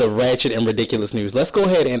ends the ratchet and ridiculous news. Let's go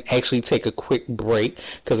ahead and actually take a quick break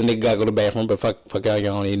because a nigga gotta go to the bathroom. But fuck y'all,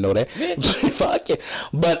 y'all don't even know that. Fuck it.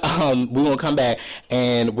 But we're gonna come back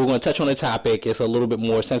and we're gonna touch on the topic. It's a little bit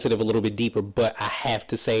more sensitive, a little bit deeper, but I have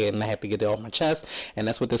to say it and I have to get it off my chest, and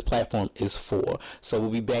that's what this platform is for. So we'll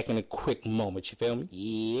be back in a quick moment. You feel me?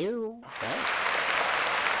 Yeah. Okay.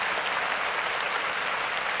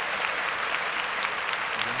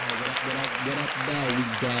 What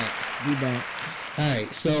up, we back.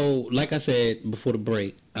 Alright, so like I said before the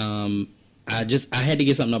break, I had to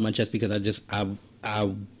get something off my chest because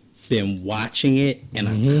I've been watching it and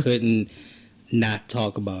I couldn't not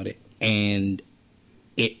talk about it, and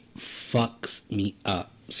it fucks me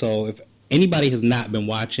up. So if anybody has not been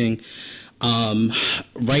watching,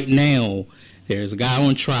 right now there's a guy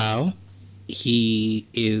on trial.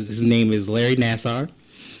 His name is Larry Nassar,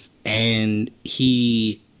 and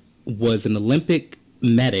he was an Olympic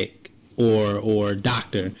medic or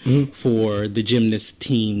doctor for the gymnast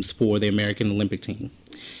teams for the American Olympic team.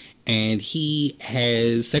 And he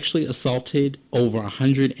has sexually assaulted over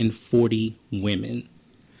 140 women.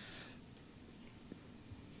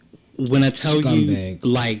 When I tell you,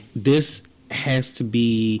 like, this has to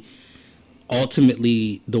be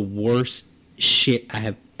ultimately the worst shit I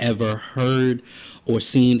have ever heard or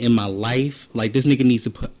seen in my life. Like, this nigga needs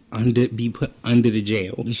to be put under the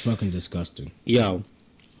jail. It's fucking disgusting. Yo,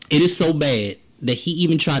 it is so bad that he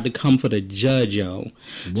even tried to come for the judge, yo.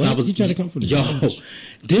 What? So he tried to come for the judge?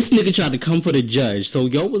 This nigga tried to come for the judge. So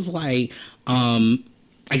yo was like, I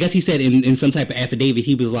guess he said in some type of affidavit,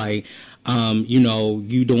 he was like,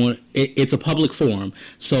 you doing it's a public forum,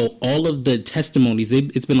 so all of the testimonies,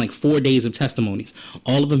 it's been like 4 days of testimonies,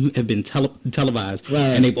 all of them have been televised, right,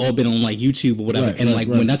 and they've all been on like YouTube or whatever, right,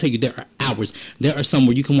 when I tell you there are hours, there are some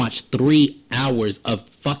where you can watch 3 hours of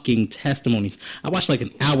fucking testimonies. I watched like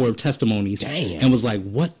an hour of testimonies. Damn. And was like,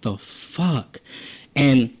 what the fuck?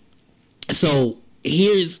 And so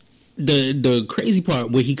here's the crazy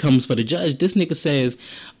part where he comes for the judge. This nigga says,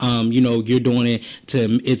 you're doing it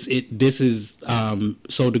to this is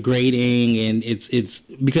so degrading, and it's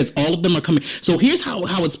because all of them are coming. So here's how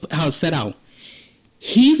it's set out.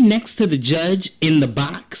 He's next to the judge in the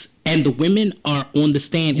box, and the women are on the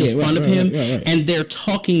stand in front of him, and they're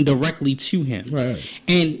talking directly to him. Right.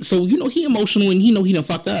 And so he emotional, and he done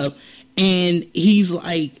fucked up. And he's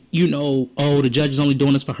like, the judge is only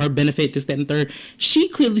doing this for her benefit, this, that, and third. She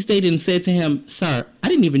clearly stated and said to him, sir, I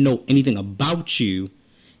didn't even know anything about you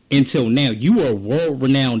until now. You are a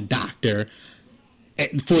world-renowned doctor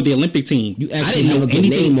for the Olympic team. You actually have a good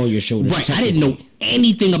name on your shoulders. Right. I didn't know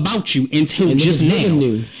anything about you until just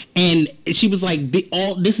now. And she was like,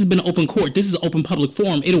 this has been an open court. This is an open public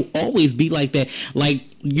forum. It'll always be like that. Like,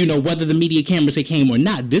 whether the media cameras came or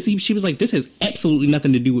not. She was like, this has absolutely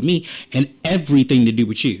nothing to do with me and everything to do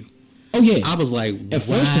with you. Oh, yeah. I was like, and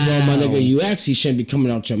first of all, my nigga, you actually shouldn't be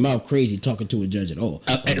coming out your mouth crazy talking to a judge at all.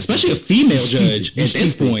 Especially a female judge at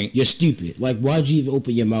this point. You're stupid. Like, why'd you even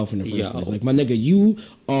open your mouth in the first place? Like, my nigga, you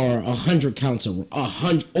are 100 counts of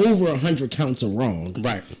over 100 counts of wrong.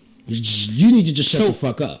 Right. You need to just shut the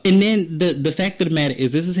fuck up. And then the fact of the matter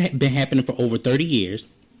is, this has been happening for over 30 years.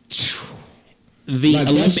 The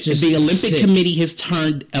Olympic Committee has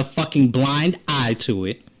turned a fucking blind eye to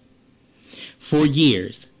it for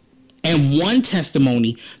years. And one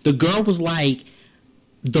testimony, the girl was like,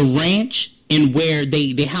 the ranch and where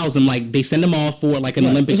they house them, like they send them off for like an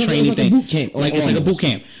Olympic training thing. Like a boot camp. It's like a boot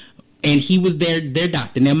camp. And he was their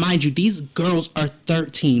doctor. Now, mind you, these girls are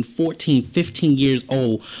 13, 14, 15 years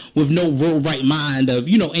old with no real right mind of,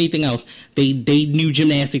 anything else. They knew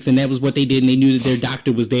gymnastics, and that was what they did, and they knew that their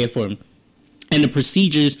doctor was there for them. And the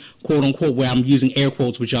procedures, quote unquote, where I'm using air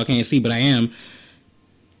quotes, which y'all can't see, but I am,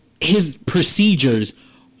 his procedures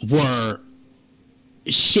were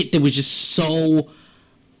shit that was just so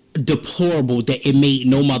deplorable that it made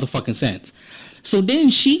no motherfucking sense. So then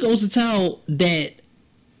she goes to tell that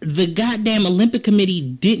the goddamn Olympic Committee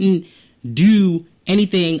didn't do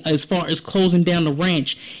anything as far as closing down the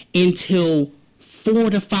ranch until 4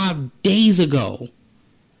 to 5 days ago.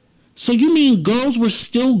 So you mean girls were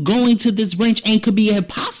still going to this ranch and have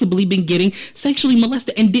possibly been getting sexually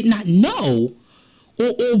molested and did not know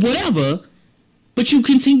or whatever, but you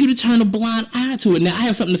continue to turn a blind eye to it. Now, I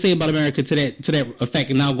have something to say about America to that effect,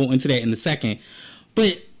 and I'll go into that in a second.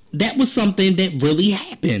 But that was something that really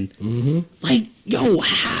happened. Mm-hmm. Like, yo,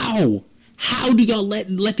 how? How do y'all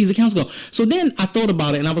let these accounts go? So then I thought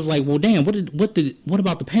about it, and I was like, well, damn, what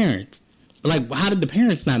about the parents? Like, how did the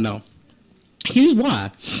parents not know? Here's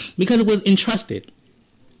why. Because it was entrusted.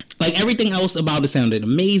 Like, everything else about it sounded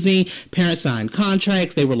amazing. Parents signed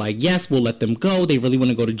contracts. They were like, yes, we'll let them go. They really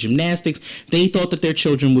want to go to gymnastics. They thought that their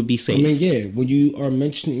children would be safe. I mean, yeah, when you are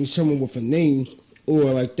mentioning someone with a name or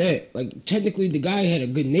like that, like, technically the guy had a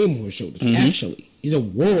good name on his shoulders, actually. He's a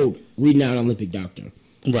world-renowned Olympic doctor.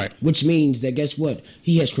 Right. Which means that, guess what?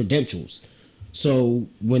 He has credentials. So,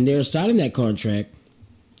 when they're signing that contract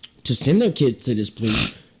to send their kids to this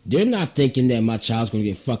place, they're not thinking that my child's going to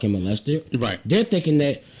get fucking molested. Right. They're thinking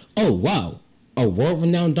that, oh, wow, a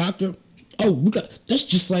world-renowned doctor? Oh, that's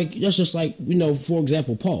just like, for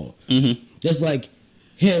example, Paul. Mm-hmm. That's like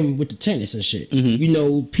him with the tennis and shit.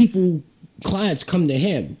 Mm-hmm. Clients come to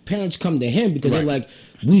him, parents come to him because they're like,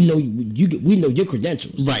 we know your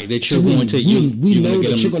credentials. Right, that you're going to we know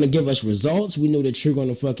that you're going to give us results. We know that you're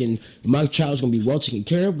going to my child's going to be well taken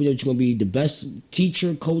care of. We know that you're going to be the best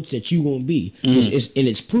teacher, coach that you're going to be. Mm-hmm.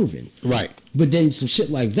 It's proven. Right. But then some shit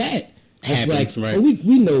like that, it's happens, like, right.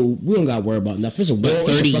 we know we don't got to worry about nothing. It's a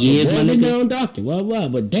 30 years, my nigga. Doctor, blah blah.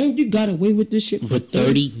 But damn, you got away with this shit for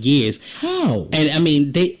 30 years. How? And I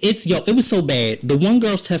mean, it was so bad. The one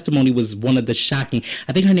girl's testimony was one of the shocking.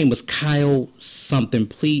 I think her name was Kyle something.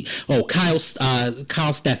 Kyle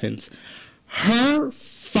Steffens. Her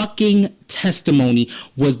fucking testimony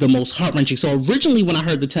was the most heart-wrenching. So originally when I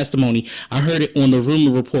heard the testimony, I heard it on the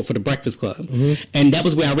Rumor Report for the Breakfast Club. Mm-hmm. And that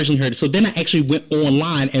was where I originally heard it. So then I actually went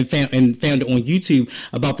online and found it on YouTube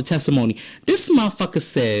about the testimony. This motherfucker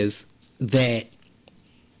says that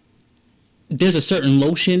there's a certain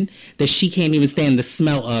lotion that she can't even stand the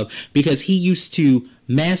smell of because he used to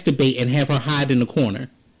masturbate and have her hide in the corner.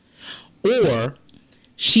 Or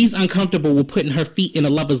she's uncomfortable with putting her feet in a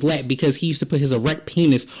lover's lap because he used to put his erect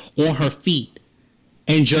penis on her feet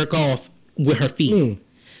and jerk off with her feet. Mm.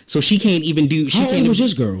 So she can't even do... How old was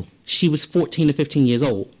this girl? She was 14 to 15 years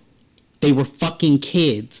old. They were fucking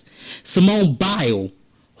kids. Simone Biles,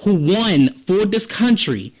 who won for this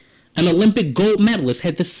country, an Olympic gold medalist,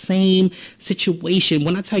 had the same situation.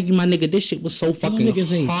 When I tell you, my nigga, this shit was so fucking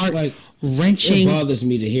heart-wrenching. It bothers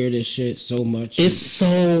me to hear this shit so much. It's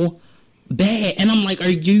so bad. And I'm like, are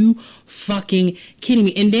you fucking kidding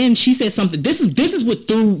me? And then she said something. This is what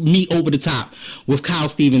threw me over the top with Kyle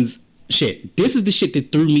Stevens shit. This is the shit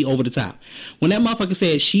that threw me over the top. When that motherfucker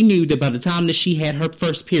said she knew that by the time that she had her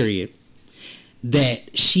first period,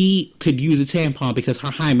 that she could use a tampon because her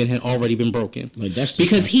hymen had already been broken. Like, that's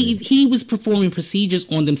because he was performing procedures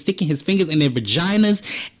on them, sticking his fingers in their vaginas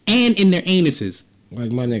and in their anuses.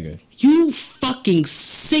 Like, my nigga. You fucking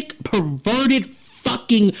sick, perverted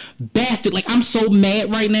fucking bastard. Like, I'm so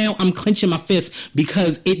mad right now, I'm clenching my fist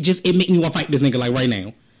because it made me want to fight this nigga, like, right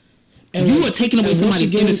now. And you are taking away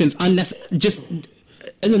somebody's innocence unnecessarily.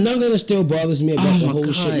 And another thing that still bothers me about the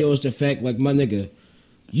whole shit, is the fact, like, my nigga,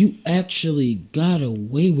 you actually got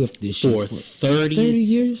away with this shit for 30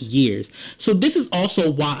 years. So this is also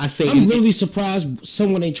why I say... I'm really surprised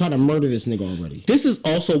someone ain't trying to murder this nigga already. This is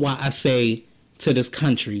also why I say to this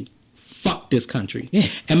country, fuck this country. Yeah.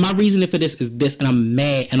 And my reasoning for this is this, and I'm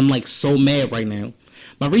mad, and I'm like so mad right now.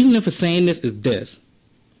 My reasoning for saying this is this.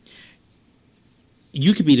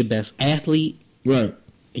 You could be the best athlete. Right.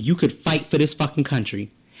 You could fight for this fucking country.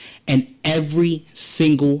 And every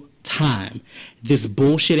single time this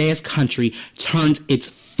bullshit ass country turns its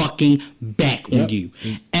fucking back on you.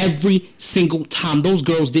 Every single time. Those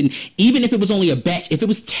girls didn't, even if it was only a batch, if it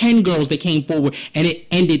was 10 girls that came forward and it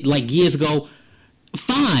ended like years ago,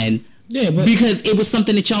 fine. Yeah, but because it was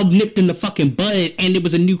something that y'all nipped in the fucking bud, and it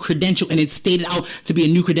was a new credential, and it stated out to be a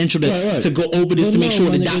new credential to go over this to make sure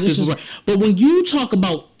the doctors were right. But when you talk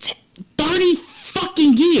about 30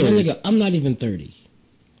 fucking years. Well, nigga, I'm not even 30.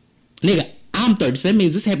 Nigga, I'm 30. So that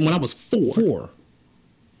means this happened when I was 4.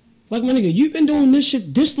 Like, my nigga, you've been doing this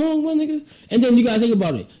shit this long, my nigga? And then you gotta think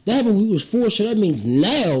about it. That happened when we was 4, so that means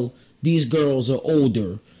now these girls are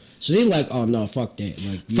older. So they like, oh, no, fuck that.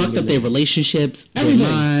 Like, fucked up their relationships, everything.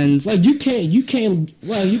 Their minds. Like, you can't,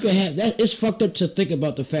 well, you can have, that. It's fucked up to think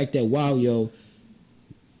about the fact that, wow, yo,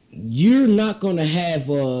 you're not gonna have,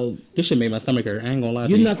 this shit made my stomach hurt. I ain't gonna lie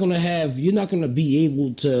to you. You're not gonna be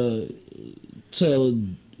able to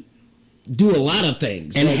do a lot of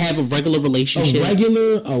things and like have a regular relationship,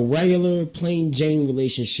 a regular plain Jane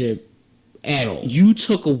relationship at all. You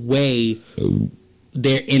took away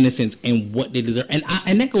their innocence and what they deserve,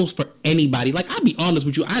 and that goes for anybody. Like, I'll be honest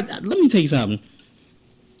with you. Let me tell you something.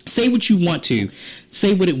 Say what you want to,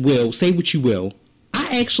 say what it will, say what you will.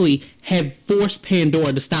 I actually have forced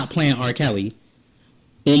Pandora to stop playing R. Kelly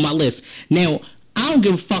on my list. Now, I don't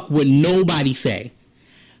give a fuck what nobody say.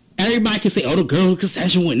 Everybody can say, oh, the girl was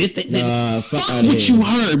consensual and this, that. Fuck what you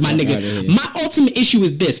heard, my nigga. My ultimate issue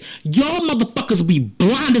is this. Y'all motherfuckers be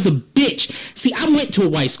blind as a bitch. See, I went to a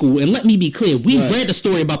white school, and let me be clear. We read the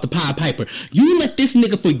story about the Pied Piper. You let this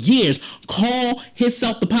nigga for years call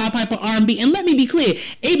himself the Pied Piper R&B, and let me be clear.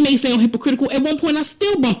 It may sound hypocritical. At one point, I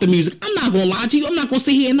still bumped the music. I'm not going to lie to you. I'm not going to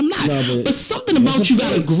sit here and I'm not. No, but something about you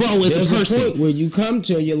got to grow as a person. There's a point where you come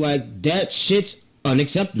to, you're like, that shit's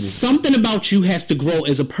unacceptable. Something about you has to grow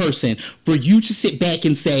as a person for you to sit back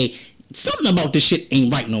and say, something about this shit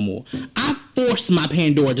ain't right no more. I forced my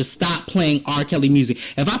Pandora to stop playing R. Kelly music.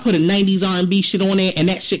 If I put a 90s R&B shit on there and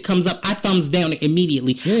that shit comes up, I thumbs down it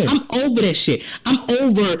immediately. Yeah. I'm over that shit. I'm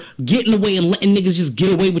over getting away and letting niggas just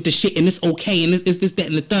get away with the shit and it's okay and it's this, that,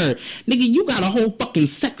 and the third. Nigga, you got a whole fucking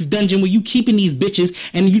sex dungeon where you keeping these bitches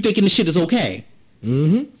and you thinking the shit is okay.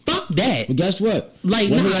 Mm-hmm. Fuck that. But guess what?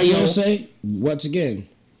 Like, what did I say? Once again,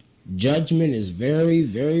 judgment is very,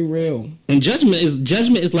 very real. And judgment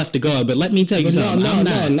is left to God. But let me tell you something. No,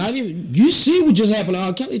 not even. You see what just happened to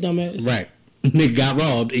R. Kelly, dumbass. Right. Nigga got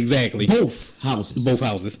robbed. Exactly. Both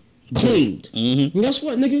houses. Cleaned. Mm-hmm. And guess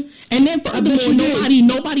what, nigga? And then furthermore,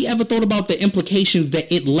 nobody ever thought about the implications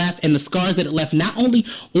that it left and the scars that it left. Not only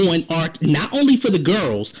for the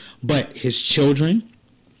girls, but his children.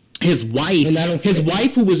 His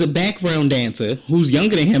wife, who was a background dancer, who's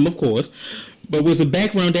younger than him, of course, but was a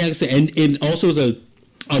background dancer and also is a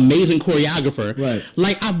amazing choreographer. Right.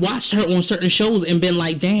 Like, I watched her on certain shows and been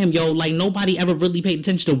like, damn, yo, like, nobody ever really paid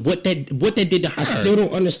attention to what that did to her. I still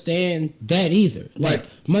don't understand that either. Like,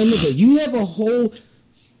 my nigga, you have a whole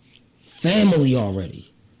family already.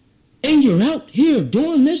 And you're out here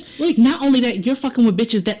doing this. Like, not only that, you're fucking with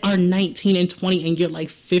bitches that are 19 and 20 and you're like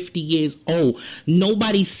 50 years old.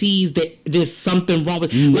 Nobody sees that there's something wrong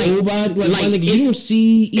with nobody. Like you don't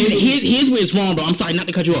see. Here's where it's wrong, though. I'm sorry not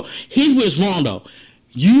to cut you off. Here's where it's wrong, though.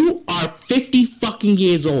 You are 50 fucking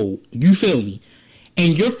years old. You feel me?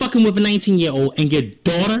 And you're fucking with a 19-year-old and your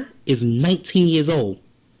daughter is 19 years old.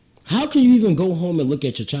 How can you even go home and look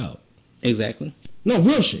at your child? Exactly. No,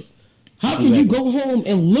 real shit. How can you go home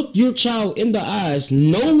and look your child in the eyes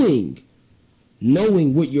knowing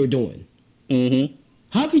what you're doing? Mm-hmm.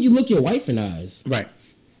 How can you look your wife in the eyes? Right.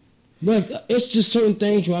 Like, it's just certain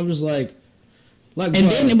things where I'm just like, and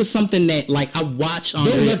then it was something that, like, I watched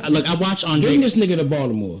Andrea. Bring this nigga to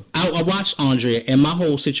Baltimore. I watched Andrea, and my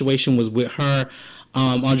whole situation was with her.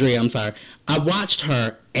 Andrea, I'm sorry. I watched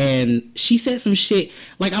her, and she said some shit.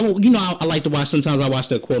 Like, I like to watch. Sometimes I watch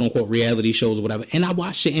the quote unquote reality shows or whatever. And I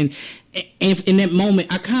watched it, and in that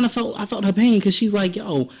moment, I kind of felt her pain because she's like,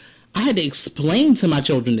 yo, I had to explain to my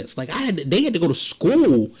children this. Like, they had to go to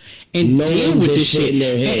school and deal with this shit in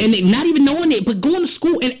their head, and not even knowing it, but going to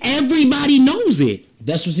school and everybody knows it.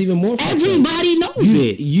 That's what's even more fucked up. Everybody knows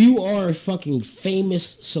it. You are a fucking famous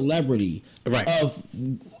celebrity, right? Of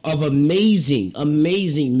amazing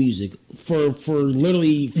music for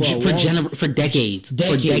literally for decades.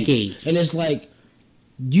 And it's like,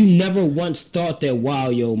 you never once thought that, wow,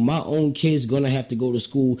 yo, my own kid's gonna have to go to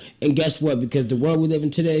school, and guess what? Because the world we live in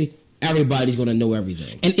today, everybody's gonna know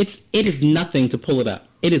everything, and it is nothing to pull it up.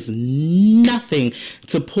 It is nothing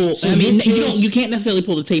to pull. So I mean, you can't necessarily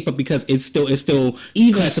pull the tape up because it's still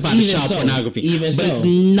classified as child pornography. It's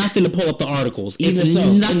nothing to pull up the articles. It's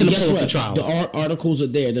nothing to pull up the trials. The articles are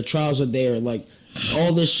there. The trials are there. Like,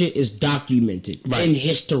 all this shit is documented in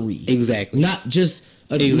history. Exactly. Not just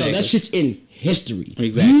no, that shit's in history.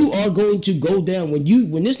 Exactly. You are going to go down when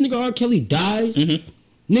this nigga R. Kelly dies. Mm-hmm.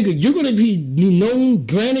 Nigga, you're going to be known,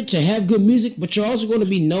 granted, to have good music, but you're also going to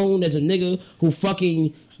be known as a nigga who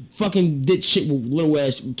fucking did shit with little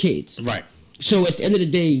ass kids. Right. So at the end of the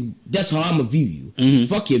day, that's how I'm gonna view you.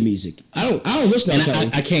 Fuck your music. I don't listen to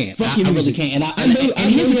that. I can't. Fuck your music. Really can't. And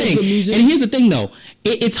here's the thing. And here's the thing, though.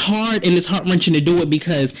 It's hard and it's heart wrenching to do it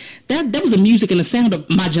because that was the music and the sound of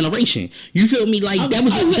my generation. You feel me? Like that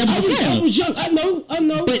was the sound. I was young. I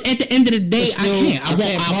know. But at the end of the day, I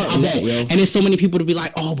won't. And there's so many people to be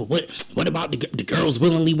like, oh, but what about the girls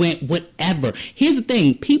willingly went? Whatever. Here's the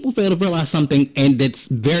thing. People fail to realize something, and that's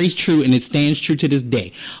very true, and it stands true to this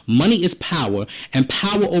day. Money is power, and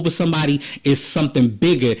power over somebody is something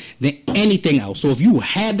bigger than anything else. So if you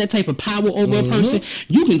have that type of power over a person,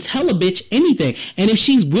 you can tell a bitch anything. And if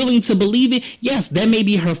she's willing to believe it, yes, that may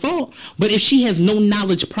be her fault. But if she has no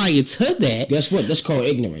knowledge prior to that, guess what? That's called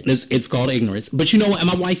ignorance. It's called ignorance. But you know what? And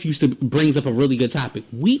my wife brings up a really good topic.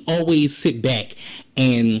 We always sit back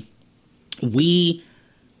and we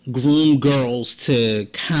groom girls to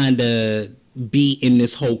kind of be in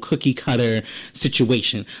this whole cookie cutter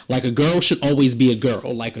situation. Like a girl should always be a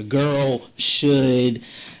girl. Like a girl should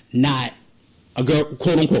not, a girl,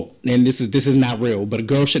 quote unquote, and this is not real, but a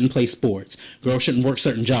girl shouldn't play sports. Girls shouldn't work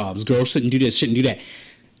certain jobs. Girls shouldn't do this, shouldn't do that.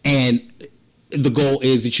 And the goal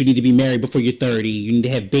is that you need to be married before you're 30. You need to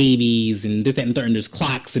have babies and this, that, and third. And there's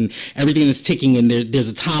clocks and everything is ticking, and there's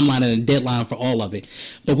a timeline and a deadline for all of it.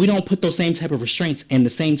 But we don't put those same type of restraints and the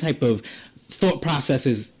same type of thought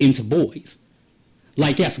processes into boys.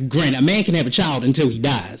 Like, yes, granted, a man can have a child until he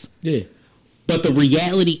dies. Yeah. But the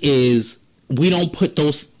reality is we don't put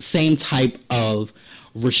those same type of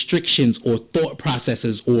restrictions or thought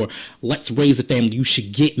processes or let's raise a family, you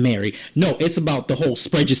should get married. No, it's about the whole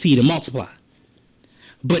spread your seed and multiply.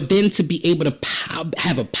 But then to be able to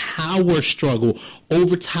have a power struggle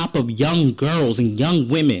over top of young girls and young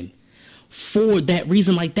women for that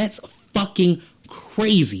reason, like, that's fucking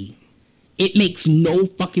crazy. It makes no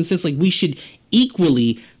fucking sense. Like, we should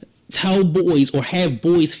equally tell boys or have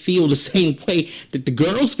boys feel the same way that the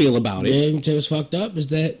girls feel about it. Yeah, what's fucked up is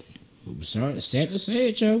that, I'm sorry, sad to say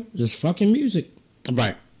it, yo, it's fucking music.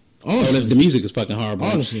 Right. Honestly. The music is fucking horrible.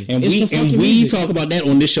 Honestly. And we talk about that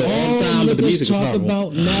on this show all the time, but the music is horrible.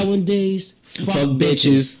 Talk about nowadays, fuck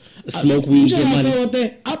bitches, smoke weed, get money. I feel about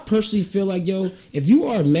that? I personally feel like, yo, if you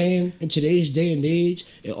are a man in today's day and age,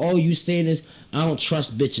 and all you saying is, I don't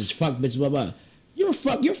trust bitches, fuck bitches, blah, blah, you're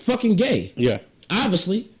fucking gay. Yeah.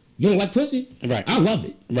 Obviously. You don't like pussy? Right. I love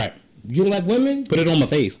it. Right. You don't like women? Put it on my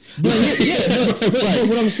face. But but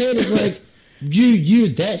what I'm saying is, like, you're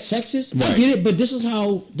that sexist. Right. I get it, but this is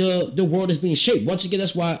how the world is being shaped. Once again,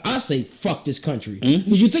 that's why I say fuck this country.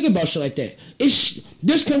 Because you think about shit like that.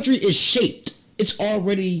 This country is shaped. It's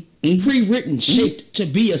already pre-written, shaped to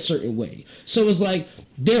be a certain way. So it's like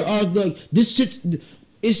there are like this shit.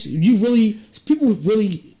 People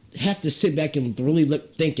really have to sit back and really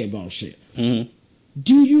think about shit.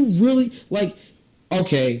 Do you really, like,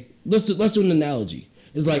 okay, let's do an analogy.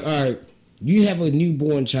 It's like, all right, you have a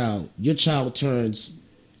newborn child. Your child turns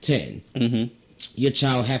 10. Your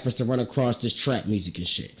child happens to run across this trap music and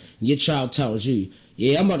shit. Your child tells you,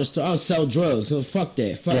 yeah, I'm about to I'll sell drugs. So fuck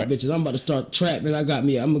that. Fuck bitches. I'm about to start trapping. I'm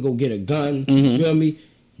going to go get a gun. You know what I mean?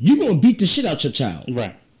 You're going to beat the shit out your child.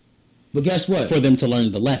 Right. But guess what? For them to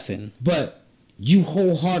learn the lesson. But you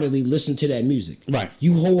wholeheartedly listen to that music. Right.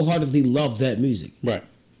 You wholeheartedly love that music. Right.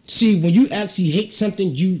 See, when you actually hate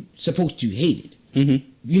something, you supposed to hate it.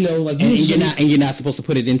 You know, like, you're not supposed to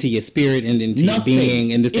put it into your spirit and into nothing. Your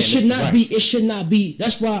being. And this, it should not be. It should not be.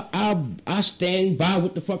 That's why I stand by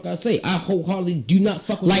what the fuck I say. I wholeheartedly do not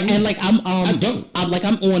fuck with and like I don't.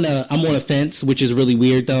 I'm on a fence, which is really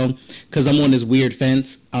weird though, because I'm on this weird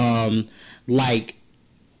fence. Like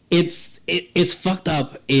it's fucked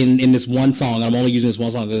up in this one song. I'm only using this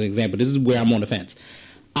one song as an example. This is where I'm on the fence.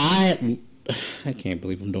 I can't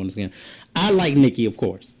believe I'm doing this again. I like Nicki, of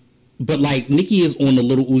course. But, like, Nicki is on the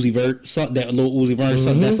Little Uzi Vert, that Little Uzi Vert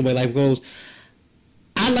song, That's the Way Life Goes.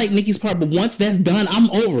 I like Nicki's part, but once that's done, I'm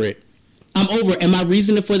over it. And my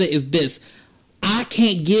reason for that is this. I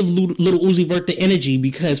can't give Little Uzi Vert the energy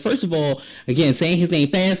because, first of all, again, saying his name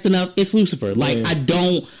fast enough, it's Lucifer. Like, I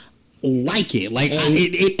don't like it. Like,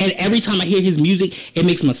 and every time I hear his music, it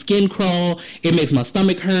makes my skin crawl. It makes my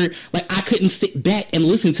stomach hurt. Like, I couldn't sit back and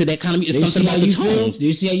listen to that kind of music. Do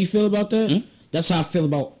you see how you feel about that? That's how I feel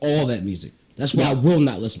about all that music. That's why I will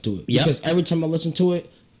not listen to it. Because every time I listen to it,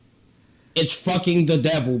 it's fucking the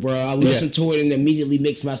devil, bro. I listen to it and it immediately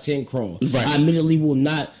makes my skin crawl. Right. I immediately will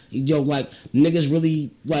not, like, niggas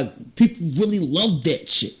really, like, people really love that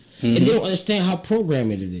shit. And they don't understand how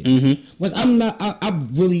programming it is. Like,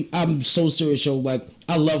 I'm so serious, yo. Like,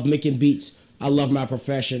 I love making beats. I love my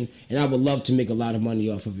profession. And I would love to make a lot of money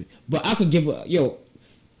off of it. But I could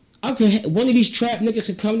one of these trap niggas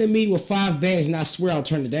could come to me with 5 bands and I swear I'll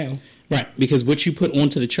turn it down. Right, because what you put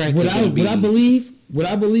onto the track what I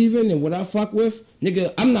believe in and what I fuck with,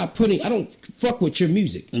 nigga, I don't fuck with your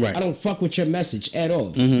music. Right. I don't fuck with your message at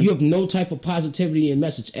all. You have no type of positivity and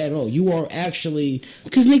message at all. You are actually...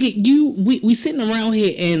 Because, nigga, we sitting around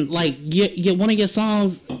here and, like, one of your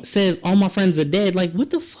songs says, all my friends are dead. Like, what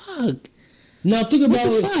the fuck? Now think about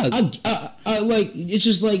it. I like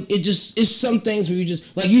it's some things where you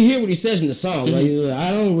just like you hear what he says in the song. Like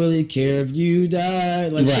I don't really care if you die,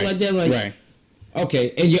 like shit like that. Like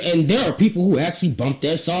okay, and there are people who actually bump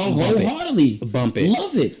that song wholeheartedly, bump it,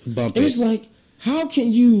 love it, and it's like how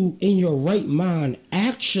can you in your right mind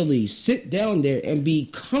actually sit down there and be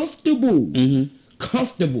comfortable?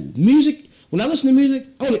 Comfortable music. When I listen to music,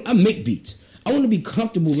 I make beats. I want to be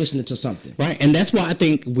comfortable listening to something. Right, and that's why I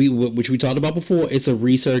think which we talked about before, it's a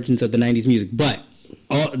resurgence of the 90s music. But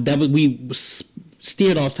we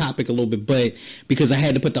steered off topic a little bit, but because I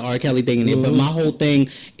had to put the R. Kelly thing in there. But my whole thing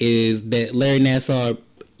is that Larry Nassar,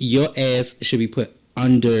 your ass should be put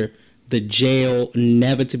under the jail,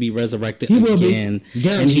 never to be resurrected again.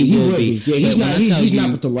 And he will be. Yeah, he's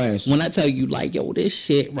not with the last. When I tell you, like, yo, this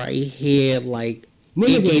shit right here, like...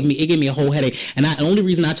 It gave me a whole headache, and the only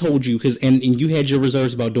reason I told you and you had your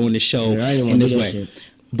reserves about doing this show in this way. Shit.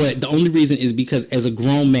 But the only reason is because as a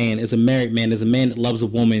grown man, as a married man, as a man that loves a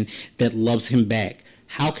woman that loves him back,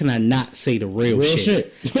 how can I not say the real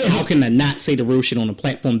shit? How can I not say the real shit on a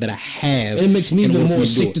platform that I have? And it makes me even more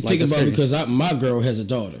sick to think about because my girl has a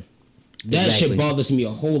daughter. That shit bothers me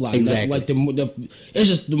a whole lot. Exactly. Like it's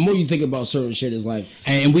just the more you think about certain shit, is like.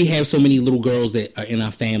 And we have so many little girls that are in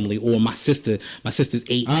our family, or my sister's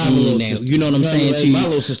 18 now. Sister. You know what I'm saying? Like, my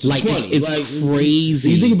little sister's like 20. It's like,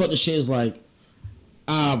 crazy. You think about the shit, it's like,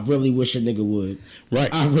 I really wish a nigga would.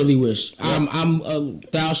 Right. I really wish. Right. I'm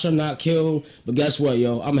thou shalt not kill, but guess what,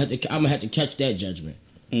 yo? I'm gonna have to catch that judgment.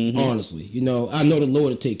 Honestly, you know, I know the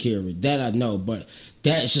Lord will take care of it. That I know, but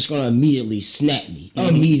that's just gonna immediately snap me.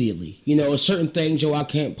 Immediately, you know, certain things, yo, I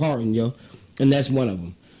can't pardon, yo, and that's one of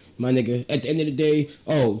them. My nigga, at the end of the day,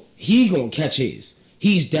 he gonna catch his.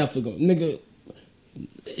 He's definitely gonna, nigga.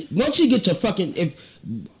 Once you get to fucking,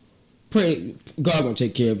 pray God gonna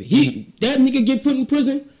take care of it. That nigga get put in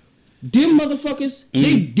prison. Them motherfuckers,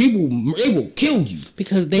 they will kill you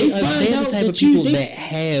because they're the type of people that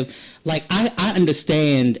have. Like, I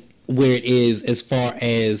understand where it is as far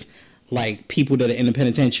as, like, people that are in the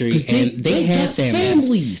penitentiary and they have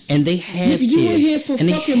families. And they have kids. You were here for and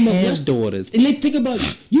fucking they have daughters. And they think about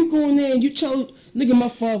you going there and you tell... Nigga, my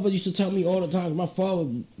father used to tell me all the time. My father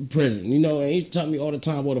was in prison, you know, and he used to tell me all the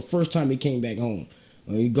time, the first time he came back home.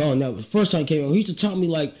 When he gone, that was the first time he came home. He used to tell me,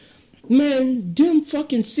 like, man, them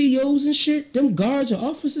fucking CEOs and shit, them guards or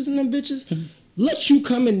officers and them bitches... Let you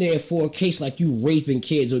come in there for a case like you raping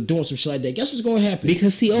kids or doing some shit like that. Guess what's going to happen?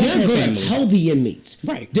 Because they're going to tell the inmates.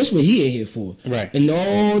 Right. This what he in here for. Right. And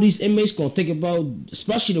all these inmates going to think about,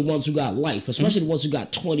 especially the ones who got life, especially the ones who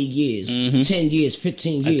got 20 years, 10 years,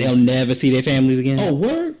 15 years. They'll never see their families again. Oh,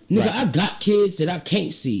 word? Nigga, I got kids that I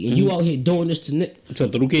can't see. And you out here doing this to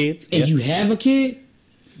little kids. And you have a kid?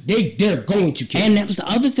 They're going to kill you. And that was the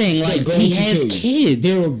other thing. Like, he has kids.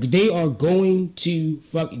 They are going to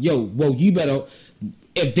fuck... Yo, well, you better...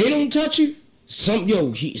 If they don't touch you,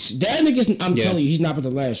 that nigga's... I'm telling you, he's not with the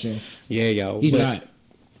last year. Yeah, yo. He's not.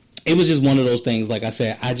 It was just one of those things. Like I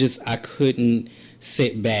said, I couldn't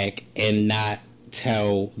sit back and not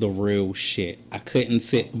tell the real shit. I couldn't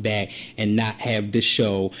sit back and not have this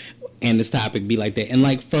show and this topic be like that. And,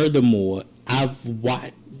 like, furthermore, I've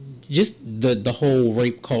watched... Just the whole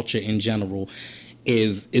rape culture in general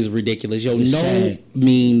is ridiculous. Yo, it's no sad.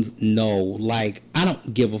 Means no. Like, I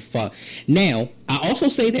don't give a fuck. Now, I also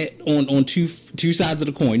say that on two sides of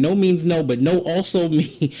the coin. No means no, but no also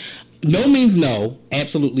no means no.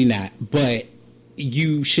 Absolutely not. But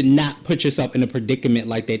you should not put yourself in a predicament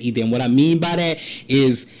like that either. And what I mean by that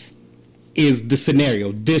is the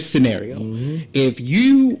scenario. This scenario. If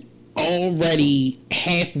you already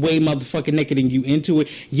halfway motherfucking naked and you into it,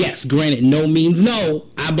 yes, granted, no means no.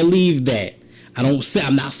 I believe that.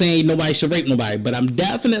 I'm not saying nobody should rape nobody, but I'm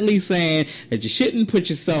definitely saying that you shouldn't put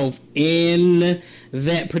yourself in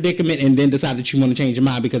that predicament and then decide that you want to change your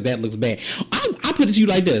mind because that looks bad. I put it to you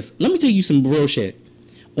like this. Let me tell you some real shit.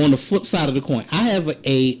 On the flip side of the coin, I have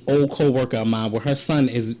a old coworker of mine where her son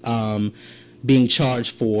is being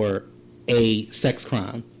charged for a sex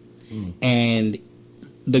crime, and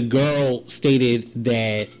the girl stated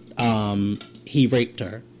that he raped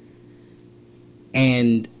her,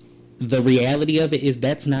 and the reality of it is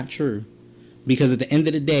that's not true, because at the end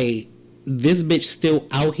of the day, this bitch still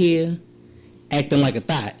out here acting like a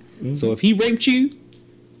thought. So if he raped you,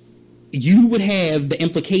 you would have the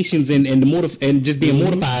implications and and just being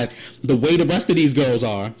mortified the way the rest of these girls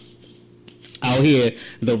are out here,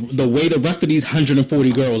 the way the rest of these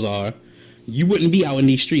 140 girls are, you wouldn't be out in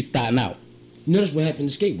these streets starting out. Notice what happened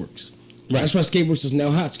to Skateworks. Right. That's why Skateworks is now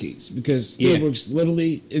Hot Skates, because Skateworks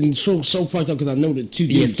literally, and so fucked up because I know the two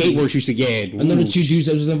dudes. Yeah, Skateworks used to get. I know the two dudes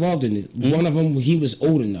that was involved in it. One of them, he was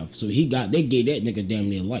old enough, so they gave that nigga damn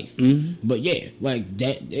near life. But yeah, like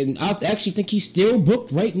that, and I actually think he's still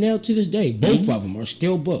booked right now to this day. Both of them are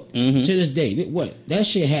still booked to this day. What that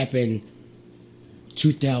shit happened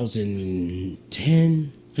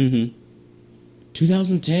 2010.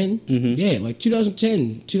 2010? Yeah, like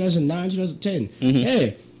 2010, 2009, 2010.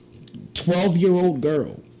 Yeah. 12-year-old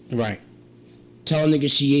girl. Right. Tell a nigga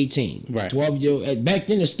she 18. Right. 12-year-old. Back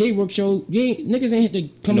then, the Skateworks show, niggas ain't had to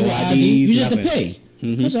come no to ID. You just had to pay.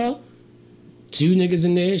 That's all. Two niggas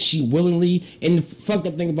in there. She willingly. And the fucked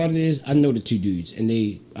up thing about it is, I know the two dudes, and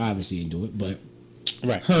they obviously didn't do it, but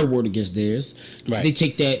her word against theirs. Right. They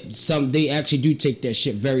take that. They actually do take that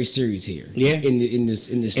shit very serious here. Yeah. In the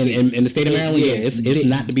state. In the state of Maryland, it's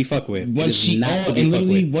not to be fucked with. Once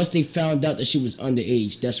they found out that she was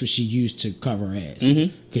underage, that's what she used to cover her ass.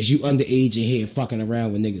 Because you underage in here fucking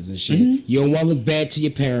around with niggas and shit. You don't want to look bad to your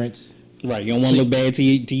parents. Right. You don't want to look bad to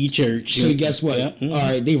your church. So guess what? All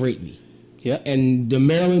right, they raped me. Yeah. And the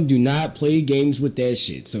Maryland do not play games with that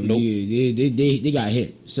shit. So they got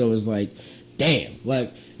hit. So it's like, damn,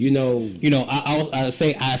 like I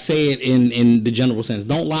say it in the general sense.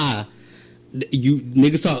 Don't lie. You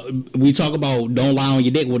niggas we talk about don't lie on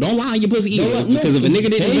your dick. Well, don't lie on your pussy either. Because if a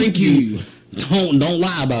nigga didn't rape you, don't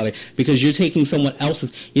lie about it, because you're taking someone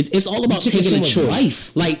else's. It's all about taking a choice.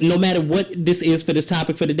 Life. Like no matter what this is for this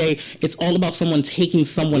topic for the day, it's all about someone taking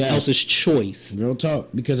someone else's choice. Real talk.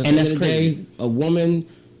 Because at the end of the day, a woman.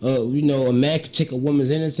 A man could take a woman's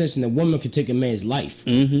innocence, and a woman could take a man's life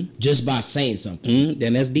just by saying something.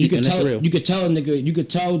 Then that's deep. That's real. You could tell a nigga. You could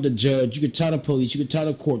tell the judge. You could tell the police. You could tell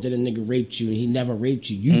the court that a nigga raped you, and he never raped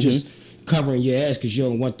you. You just covering your ass because you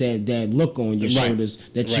don't want that look on your shoulders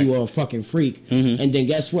that you are a fucking freak. And then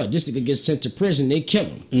guess what? This nigga gets sent to prison. They kill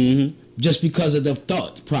him just because of the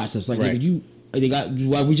thought process. Like nigga, they got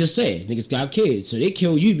what we just said. Niggas got kids, so they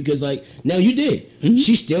kill you because like now you did.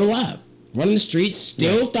 She's still alive. Running the streets,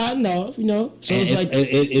 still starting off, So it's like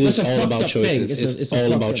it is all about choices. It's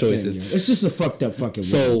all about choices. It's just a fucked up fucking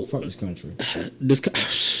world. Fuck this country.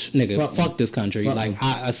 Fuck this country. Like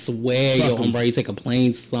I swear, I'm ready to take a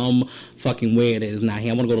plane some fucking where that is not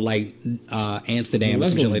here. I want to go to like Amsterdam.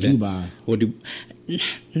 Let's go to Dubai. Or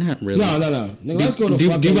not really. No. Let's go to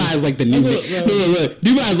Dubai is like the new. Look,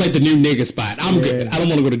 Dubai is like the new nigga spot. I'm good. I don't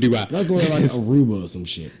want to go to Dubai. Let's go to like Aruba or some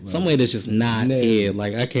shit. Somewhere that's just not here.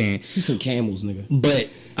 Like I can't see some camels, nigga. But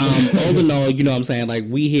all in all, you know what I'm saying? Like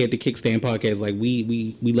we here at the Kickstand Podcast, like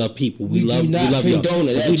we love people. We love y'all. We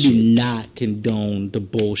do not condone the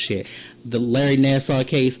bullshit. The Larry Nassar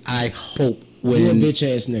case, I hope when you a bitch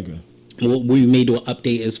ass nigga. We may do an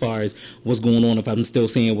update as far as what's going on, if I'm still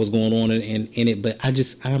seeing what's going on in it, but I'm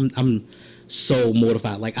so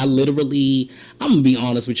mortified. Like I'm gonna be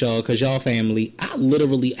honest with y'all, because y'all family, I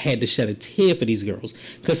literally had to shed a tear for these girls,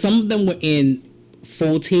 because some of them were in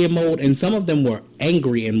full tear mode and some of them were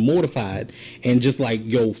angry and mortified and just like,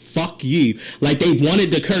 yo, fuck you. Like they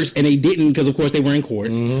wanted to curse and they didn't, because of course they were in court.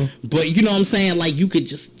 But you know what I'm saying? Like you could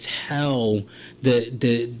just tell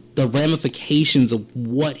the ramifications of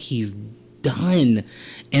what he's done.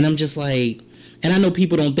 And I'm just like, and I know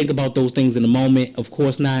people don't think about those things in the moment, of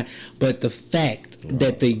course not, but the fact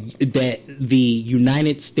that the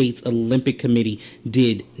United States Olympic Committee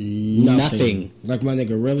did nothing. Like my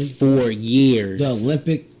nigga, really? For years. The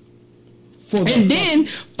Olympic. Then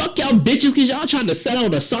fuck y'all bitches, because y'all trying to set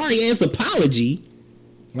out a sorry ass apology.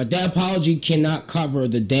 Like that apology cannot cover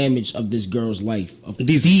the damage of this girl's life. Of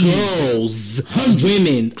these girls,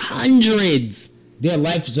 hundreds. Their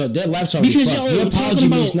lives are already fucked. Your apology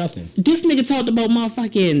means nothing. This nigga talked about my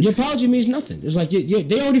fucking. Your apology means nothing. It's like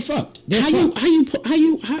they already fucked. How you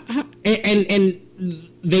and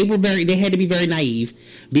they had to be very naive,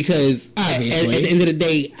 because at the end of the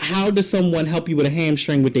day, how does someone help you with a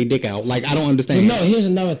hamstring with their dick out? Like I don't understand. But no, here's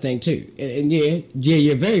another thing too, and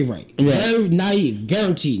you're very right. Very naive,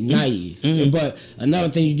 guaranteed naive. But another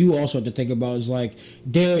thing you do also have to think about is like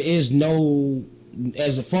there is no.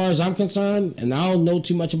 As far as I'm concerned, and I don't know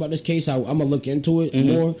too much about this case, I'm gonna look into it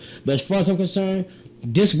more. But as far as I'm concerned,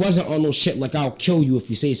 this wasn't on no shit like I'll kill you if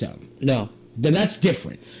you say something. No. Then that's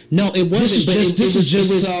different. No, it wasn't. This is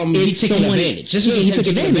just he took advantage. He took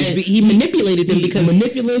advantage. He manipulated them because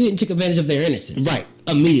manipulated and took advantage of their innocence. Right.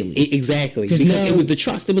 Immediately. Exactly. Because now, it was the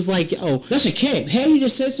trust. It was like, yo, that's a camp. Hey, you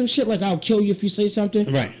just said some shit like I'll kill you if you say something.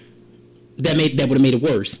 Right. that would have made it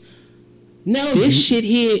worse. No, this shit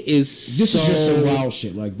here is is just some wild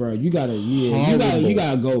shit. Like, bro, you gotta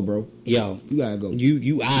go, bro. Yo, you gotta go.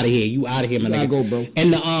 You out of here. You out of here, man. You gotta go, bro.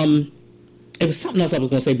 And it was something else I was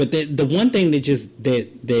gonna say, but the one thing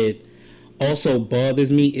that also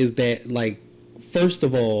bothers me is that, like, first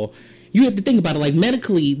of all, you have to think about it. Like,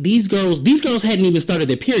 medically, these girls hadn't even started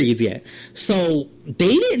their periods yet, so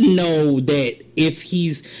they didn't know that if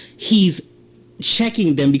he's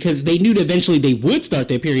checking them, because they knew that eventually they would start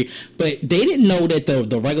their period, but they didn't know that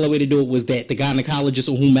the regular way to do it was that the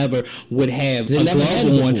gynecologist or whomever would have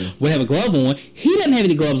a glove on. He doesn't have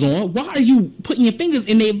any gloves on. Why are you putting your fingers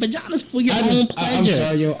in their vaginas for your own pleasure? I'm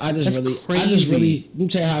sorry, yo. I just really, let me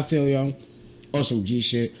tell you how I feel, yo. On some G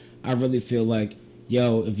shit, I really feel like,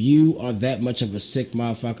 yo, if you are that much of a sick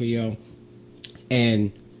motherfucker, yo,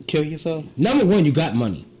 and kill yourself. Number one, you got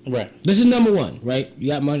money. Right. This is number one, right? You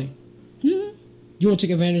got money. You want to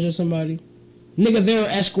take advantage of somebody? Nigga, there are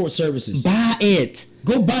escort services. Buy it.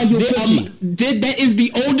 Go buy your pussy. That is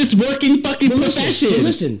the oldest working fucking profession.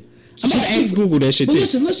 Listen. I'm going to ask Google that shit too.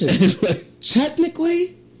 Listen.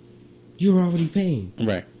 Technically, you're already paying.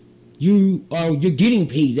 Right. You're getting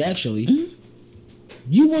paid, actually. Mm-hmm.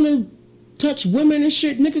 You want to touch women and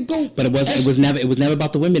shit, nigga, go. But it was never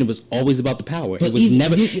about the women. It was always about the power. It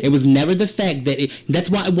was never the fact that that's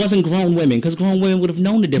why it wasn't grown women, because grown women would have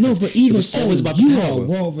known the difference. No, but even so, you are a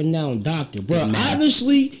world-renowned doctor, bro.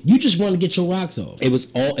 Obviously, you just want to get your rocks off. It was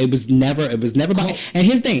never about. And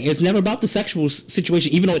here's the thing: it's never about the sexual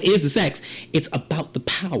situation, even though it is the sex. It's about the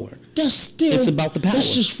power. It's about the power.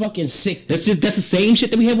 That's just fucking sick. That's the same shit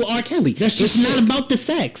that we had with R. Kelly. It's not about the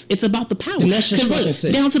sex. It's about the power. And that's just fucking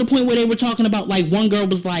sick. Down to the point where they were talking about, like, one girl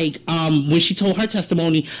was like, when she told her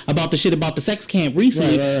testimony about the shit about the sex camp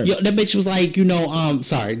recently, right. Yo, that bitch was like,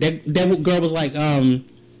 that girl was like,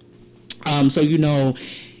 so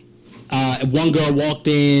one girl walked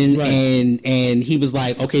in, right, and he was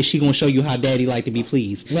like, okay, she gonna show you how daddy like to be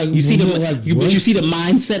pleased. Like, you see but you see the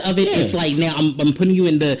mindset of it. Yeah. It's like, now I'm putting you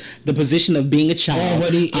in the position of being a child.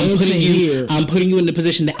 I'm putting you in the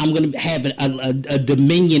position that I'm gonna have a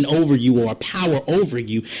dominion over you, or a power over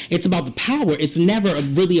you. It's about the power. It's never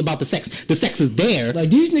really about the sex. The sex is there. Like,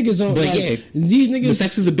 these niggas don't. But like, these niggas. The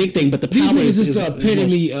sex is a big thing, but the power these niggas is the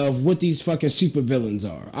epitome of what these fucking super villains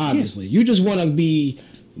are. Obviously, you just want to be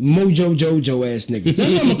Mojo Jojo ass niggas.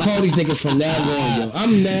 That's what I'm gonna call these niggas from now on, yo.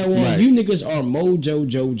 I'm now on. Right. You niggas are Mojo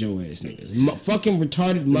Jojo ass niggas. Fucking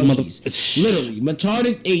retarded monkeys. Literally.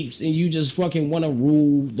 Retarded apes, and you just fucking want to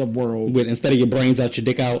rule the world. With instead of your brains out, your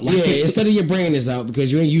dick out. Like, yeah, instead of your brain is out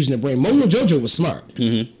because you ain't using the brain. Mojo Jojo was smart.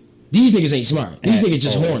 Mm-hmm. These niggas ain't smart. These niggas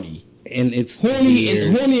just horny. And it's horny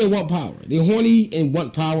and want power. They're horny and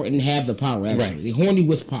want power and have the power, actually. Right. They're horny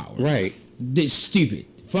with power. Right. They're stupid.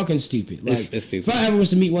 Fucking stupid. Like, it's stupid. If I ever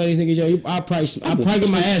was to meet one of these niggas, yo, I'll probably get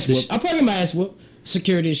my ass whooped. I'll probably get my ass whooped.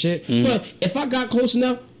 Security and shit. Mm-hmm. But if I got close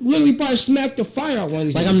enough, literally probably smack the fire out one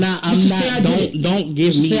of these niggas.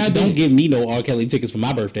 Don't give me no R. Kelly tickets for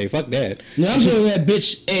my birthday. Fuck that. No, I'm doing that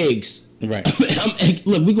bitch eggs. Right.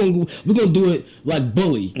 Look, we're gonna do it like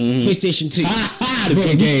Bully, PlayStation 2.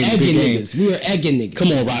 We were egging niggas. Come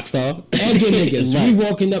on, Rockstar. Egging niggas. Right. We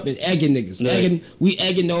walking up and egging niggas. Right. We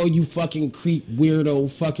egging all you fucking creep,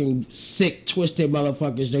 weirdo, fucking sick, twisted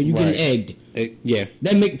motherfuckers. Though you getting egged. Yeah.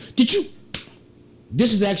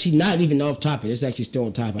 This is actually not even off topic. It's actually still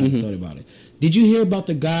on topic. I just thought about it. Did you hear about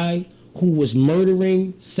the guy who was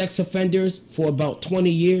murdering sex offenders for about 20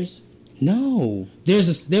 years? No. There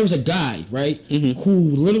was a guy, right, who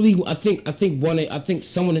literally, I think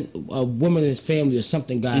someone, a woman in his family or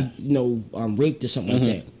something got raped or something like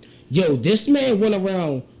that. Yo, this man went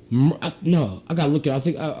around. I gotta look at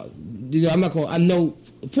it. I know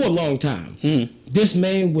for a long time. This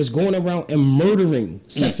man was going around and murdering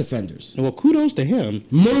sex offenders. Well, kudos to him.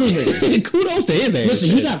 Murdering. Kudos to his ass. Listen,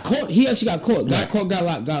 he got caught. He actually got caught.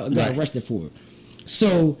 Got arrested for it.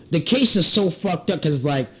 So the case is so fucked up because it's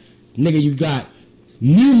like, nigga, you got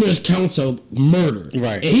numerous counts of murder.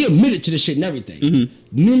 Right. And he admitted to the shit and everything.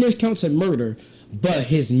 Numerous counts of murder, but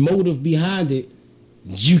his motive behind it,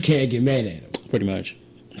 you can't get mad at him. Pretty much.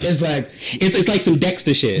 It's like it's like some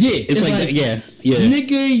Dexter shit. Yeah. It's like yeah.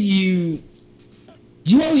 Nigga,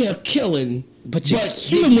 you out here killing, but you're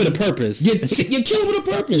killing with a purpose. You're killing with a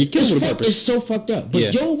purpose. It's so fucked up.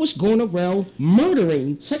 But yo was going around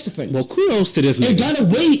murdering sex offenders. Well, kudos to this man. And got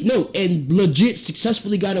away, and legit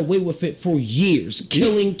successfully got away with it for years.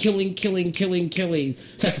 Killing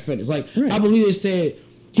sex offenders. Like, I believe they said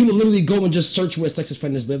he would literally go and just search where sex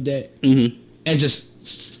offenders lived at. And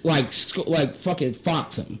just like fucking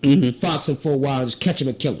fox him for a while, just catch him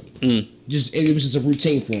and kill him. It was just a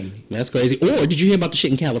routine for him. That's crazy. Or did you hear about the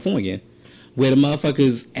shit in California where the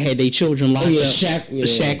motherfuckers had their children locked up,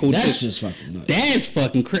 shackled. That's just fucking nuts. That's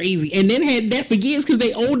fucking crazy. And then had that for years because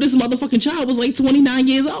their oldest motherfucking child was like 29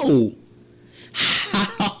 years old.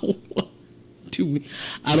 How? Dude,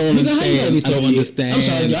 I don't understand. I don't understand. I'm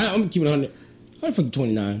sorry, I'm keeping it 100. I'm fucking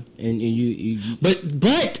 29, and you.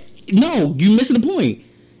 But no, you missing the point.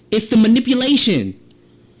 It's the manipulation.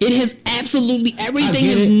 It has absolutely everything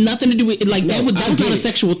has nothing to do with it. Like that was not a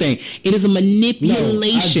sexual thing. It is a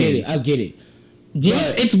manipulation. No, I get it.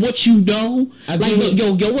 Once it's what you know, like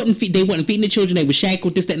they wasn't feeding the children. They were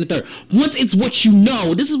shackled, this, that, and the third. Once it's what you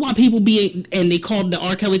know, this is why people and they called the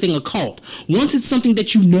R. Kelly thing a cult. Once it's something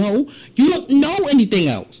that you know, you don't know anything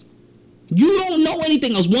else. You don't know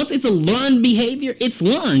anything else. Once it's a learned behavior, it's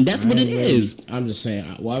learned. That's what it is. I'm just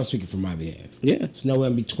saying. Well, I'm speaking from my behalf. Yeah. It's no way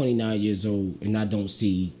I'm be 29 years old and I don't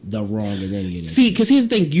see the wrong in any of this. See, because here's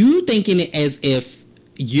the thing. You thinking it as if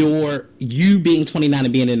you being 29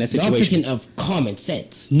 and being in that situation. No, I'm thinking of common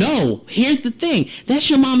sense. No. Here's the thing. That's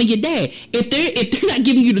your mom and your dad. If they're not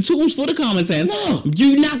giving you the tools for the common sense,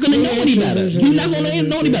 you're not going to know any better. You're not going to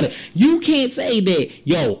know any better. You can't say that,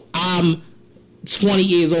 yo, I'm 20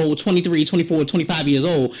 years old, 23, 24, 25 years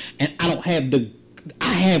old, and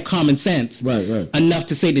I have common sense enough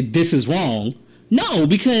to say that this is wrong. No,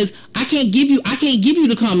 because I can't give you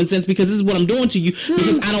the common sense because this is what I'm doing to you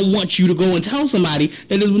because I don't want you to go and tell somebody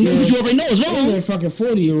that this what you already know is wrong. There are fucking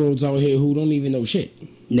 40-year-olds out here who don't even know shit.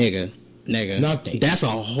 Nigga. Nothing. That's a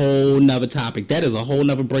whole nother topic. That is a whole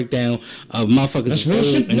nother breakdown of motherfuckers. That's real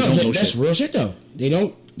shit. No, that's real shit though. They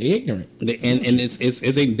ignorant. And it's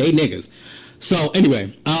they niggas. So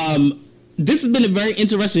anyway, this has been a very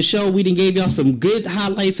interesting show. We done gave y'all some good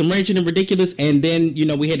highlights, some ratchet and ridiculous, and then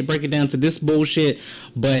we had to break it down to this bullshit.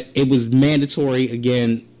 But it was mandatory.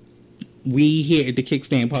 Again, we here at the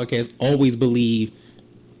Kickstand Podcast always believe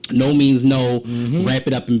no means no. Wrap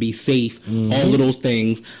it up and be safe. All of those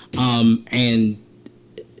things. And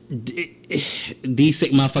these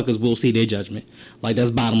sick motherfuckers will see their judgment. Like,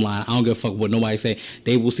 that's bottom line. I don't give a fuck what nobody say.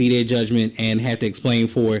 They will see their judgment and have to explain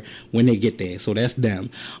for it when they get there. So that's them.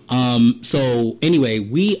 So anyway,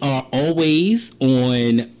 we are always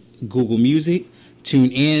on Google Music,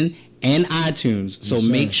 TuneIn, and iTunes. So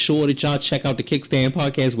make sure that y'all check out the Kickstand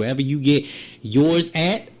Podcast wherever you get yours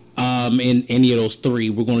at. In any of those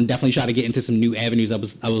three, we're going to definitely try to get into some new avenues. I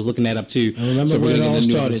was looking that up too. I remember where it all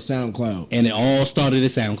started, SoundCloud. And it all started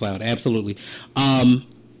at SoundCloud, absolutely.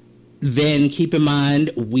 Then keep in mind,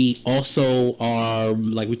 we also are,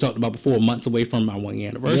 like we talked about before, months away from our 1 year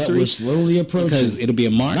anniversary. Yeah, we're slowly approaching. Because it'll be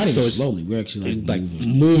in March. Not even so slowly. We're actually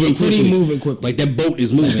moving quickly. Moving quickly. Like that boat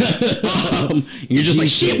is moving. You're just like,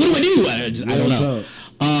 shit, what do I do? I don't know.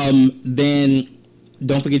 Then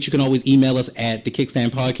don't forget you can always email us at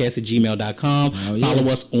thekickstandpodcast@gmail.com.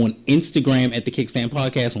 Follow us on Instagram at The Kickstand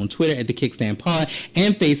Podcast, on Twitter at The Kickstand Pod,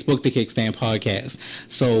 and Facebook The Kickstand Podcast.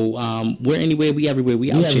 So we're anywhere, we everywhere,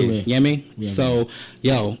 we out here. You know what I mean? So,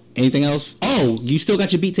 anything else? Oh, you still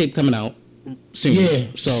got your beat tape coming out soon. Yeah,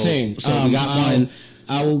 soon. So we got one.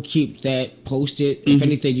 I will keep that posted. If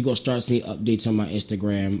anything, you're going to start seeing updates on my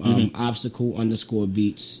Instagram.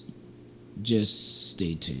 Obstacle_beats. Just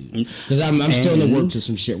stay tuned, because I'm still in the work to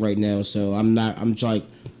some shit right now, so I'm trying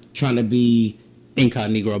to be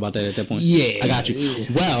incognito about that at that point. Yeah, I got you. Yeah.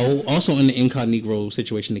 Well, also in the incognito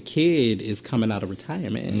situation, the kid is coming out of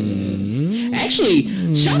retirement.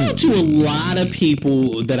 Actually, shout out to a lot of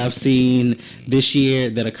people that I've seen this year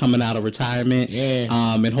that are coming out of retirement.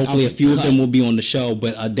 And hopefully a few of them will be on the show.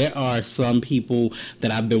 But there are some people that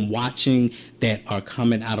I've been watching that are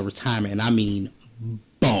coming out of retirement, and I mean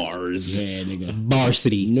bars. Yeah, nigga.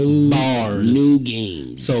 Varsity. Bars. New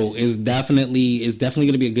games. So it's definitely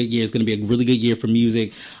going to be a good year. It's going to be a really good year for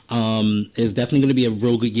music. It's definitely going to be a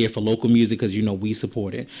real good year for local music because, we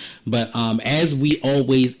support it. But as we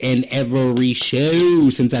always end every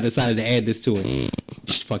show, since I decided to add this to it,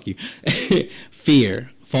 fuck you.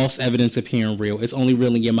 Fear. False evidence appearing real. It's only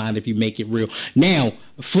real in your mind if you make it real. Now, on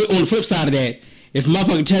the flip side of that, if a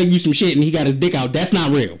motherfucker tell you some shit and he got his dick out, that's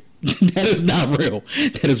not real. That is not real.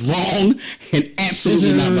 That is wrong and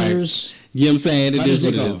absolutely not right. You know what I'm saying? Cut his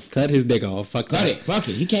dick off. Cut his dick off. Cut it. Fuck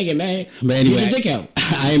it. He can't get mad. But anyway, get the dick out.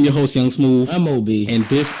 I am your host, Young Smooth. I'm OB. And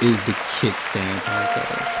this is the Kickstand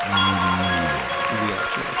Podcast. We out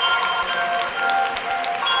here.